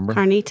 Do you remember?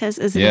 Carnitas,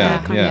 isn't it?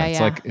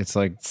 Yeah. It's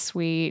like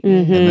sweet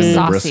and then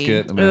saucy. the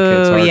brisket. I mean,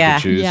 it's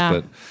hard to choose,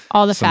 but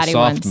all the some fatty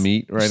soft ones.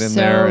 meat right in So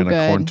there and good.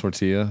 a corn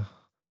tortilla.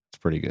 It's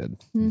pretty good.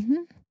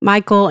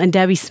 Michael and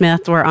Debbie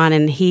Smith were on,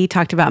 and he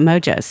talked about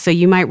Mojo's. So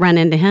you might run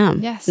into him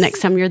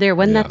next time you're there.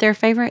 Wasn't that their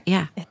favorite?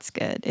 Yeah. It's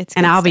good.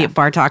 And I'll be at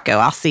Bar Taco.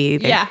 I'll see you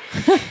there.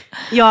 Yeah.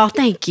 Y'all,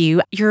 thank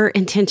you. Your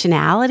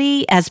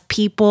intentionality as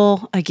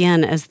people,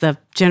 again, as the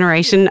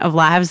generation of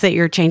lives that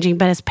you're changing.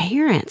 But as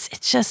parents,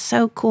 it's just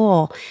so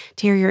cool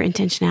to hear your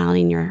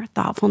intentionality and your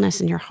thoughtfulness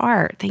and your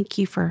heart. Thank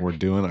you for... We're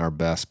doing our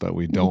best, but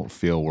we don't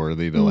feel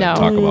worthy to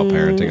talk about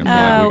parenting. I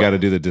feel like we got to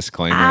do the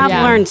disclaimer.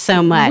 I've learned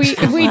so much.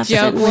 We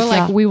joke, we're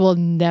like, we will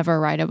never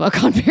write a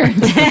book on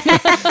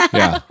parenting.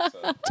 Yeah.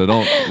 So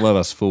don't let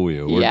us fool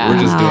you. We're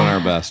just doing our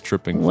best,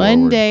 tripping forward.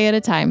 One day at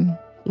a time.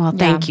 Well,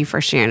 thank you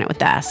for sharing it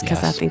with us,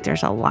 because I think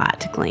there's a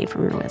lot to glean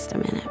from your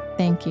wisdom in it.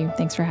 Thank you.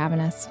 Thanks for having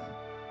us.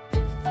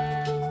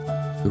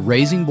 The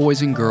Raising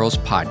Boys and Girls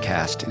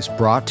podcast is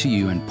brought to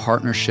you in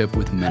partnership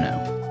with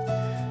Minnow.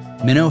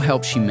 Minnow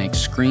helps you make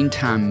screen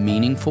time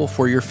meaningful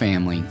for your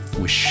family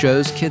with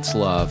shows kids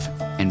love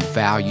and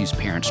values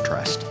parents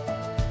trust.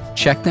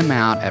 Check them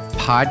out at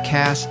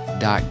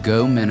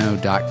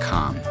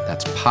podcast.gominnow.com.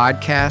 That's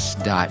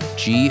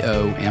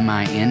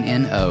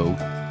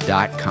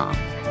podcast.gominno.com.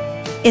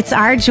 It's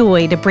our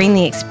joy to bring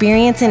the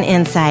experience and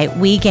insight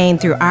we gain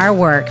through our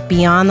work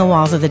beyond the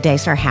walls of the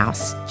Daystar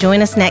House.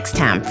 Join us next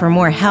time for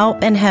more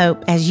help and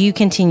hope as you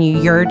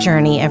continue your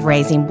journey of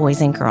raising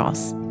boys and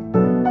girls.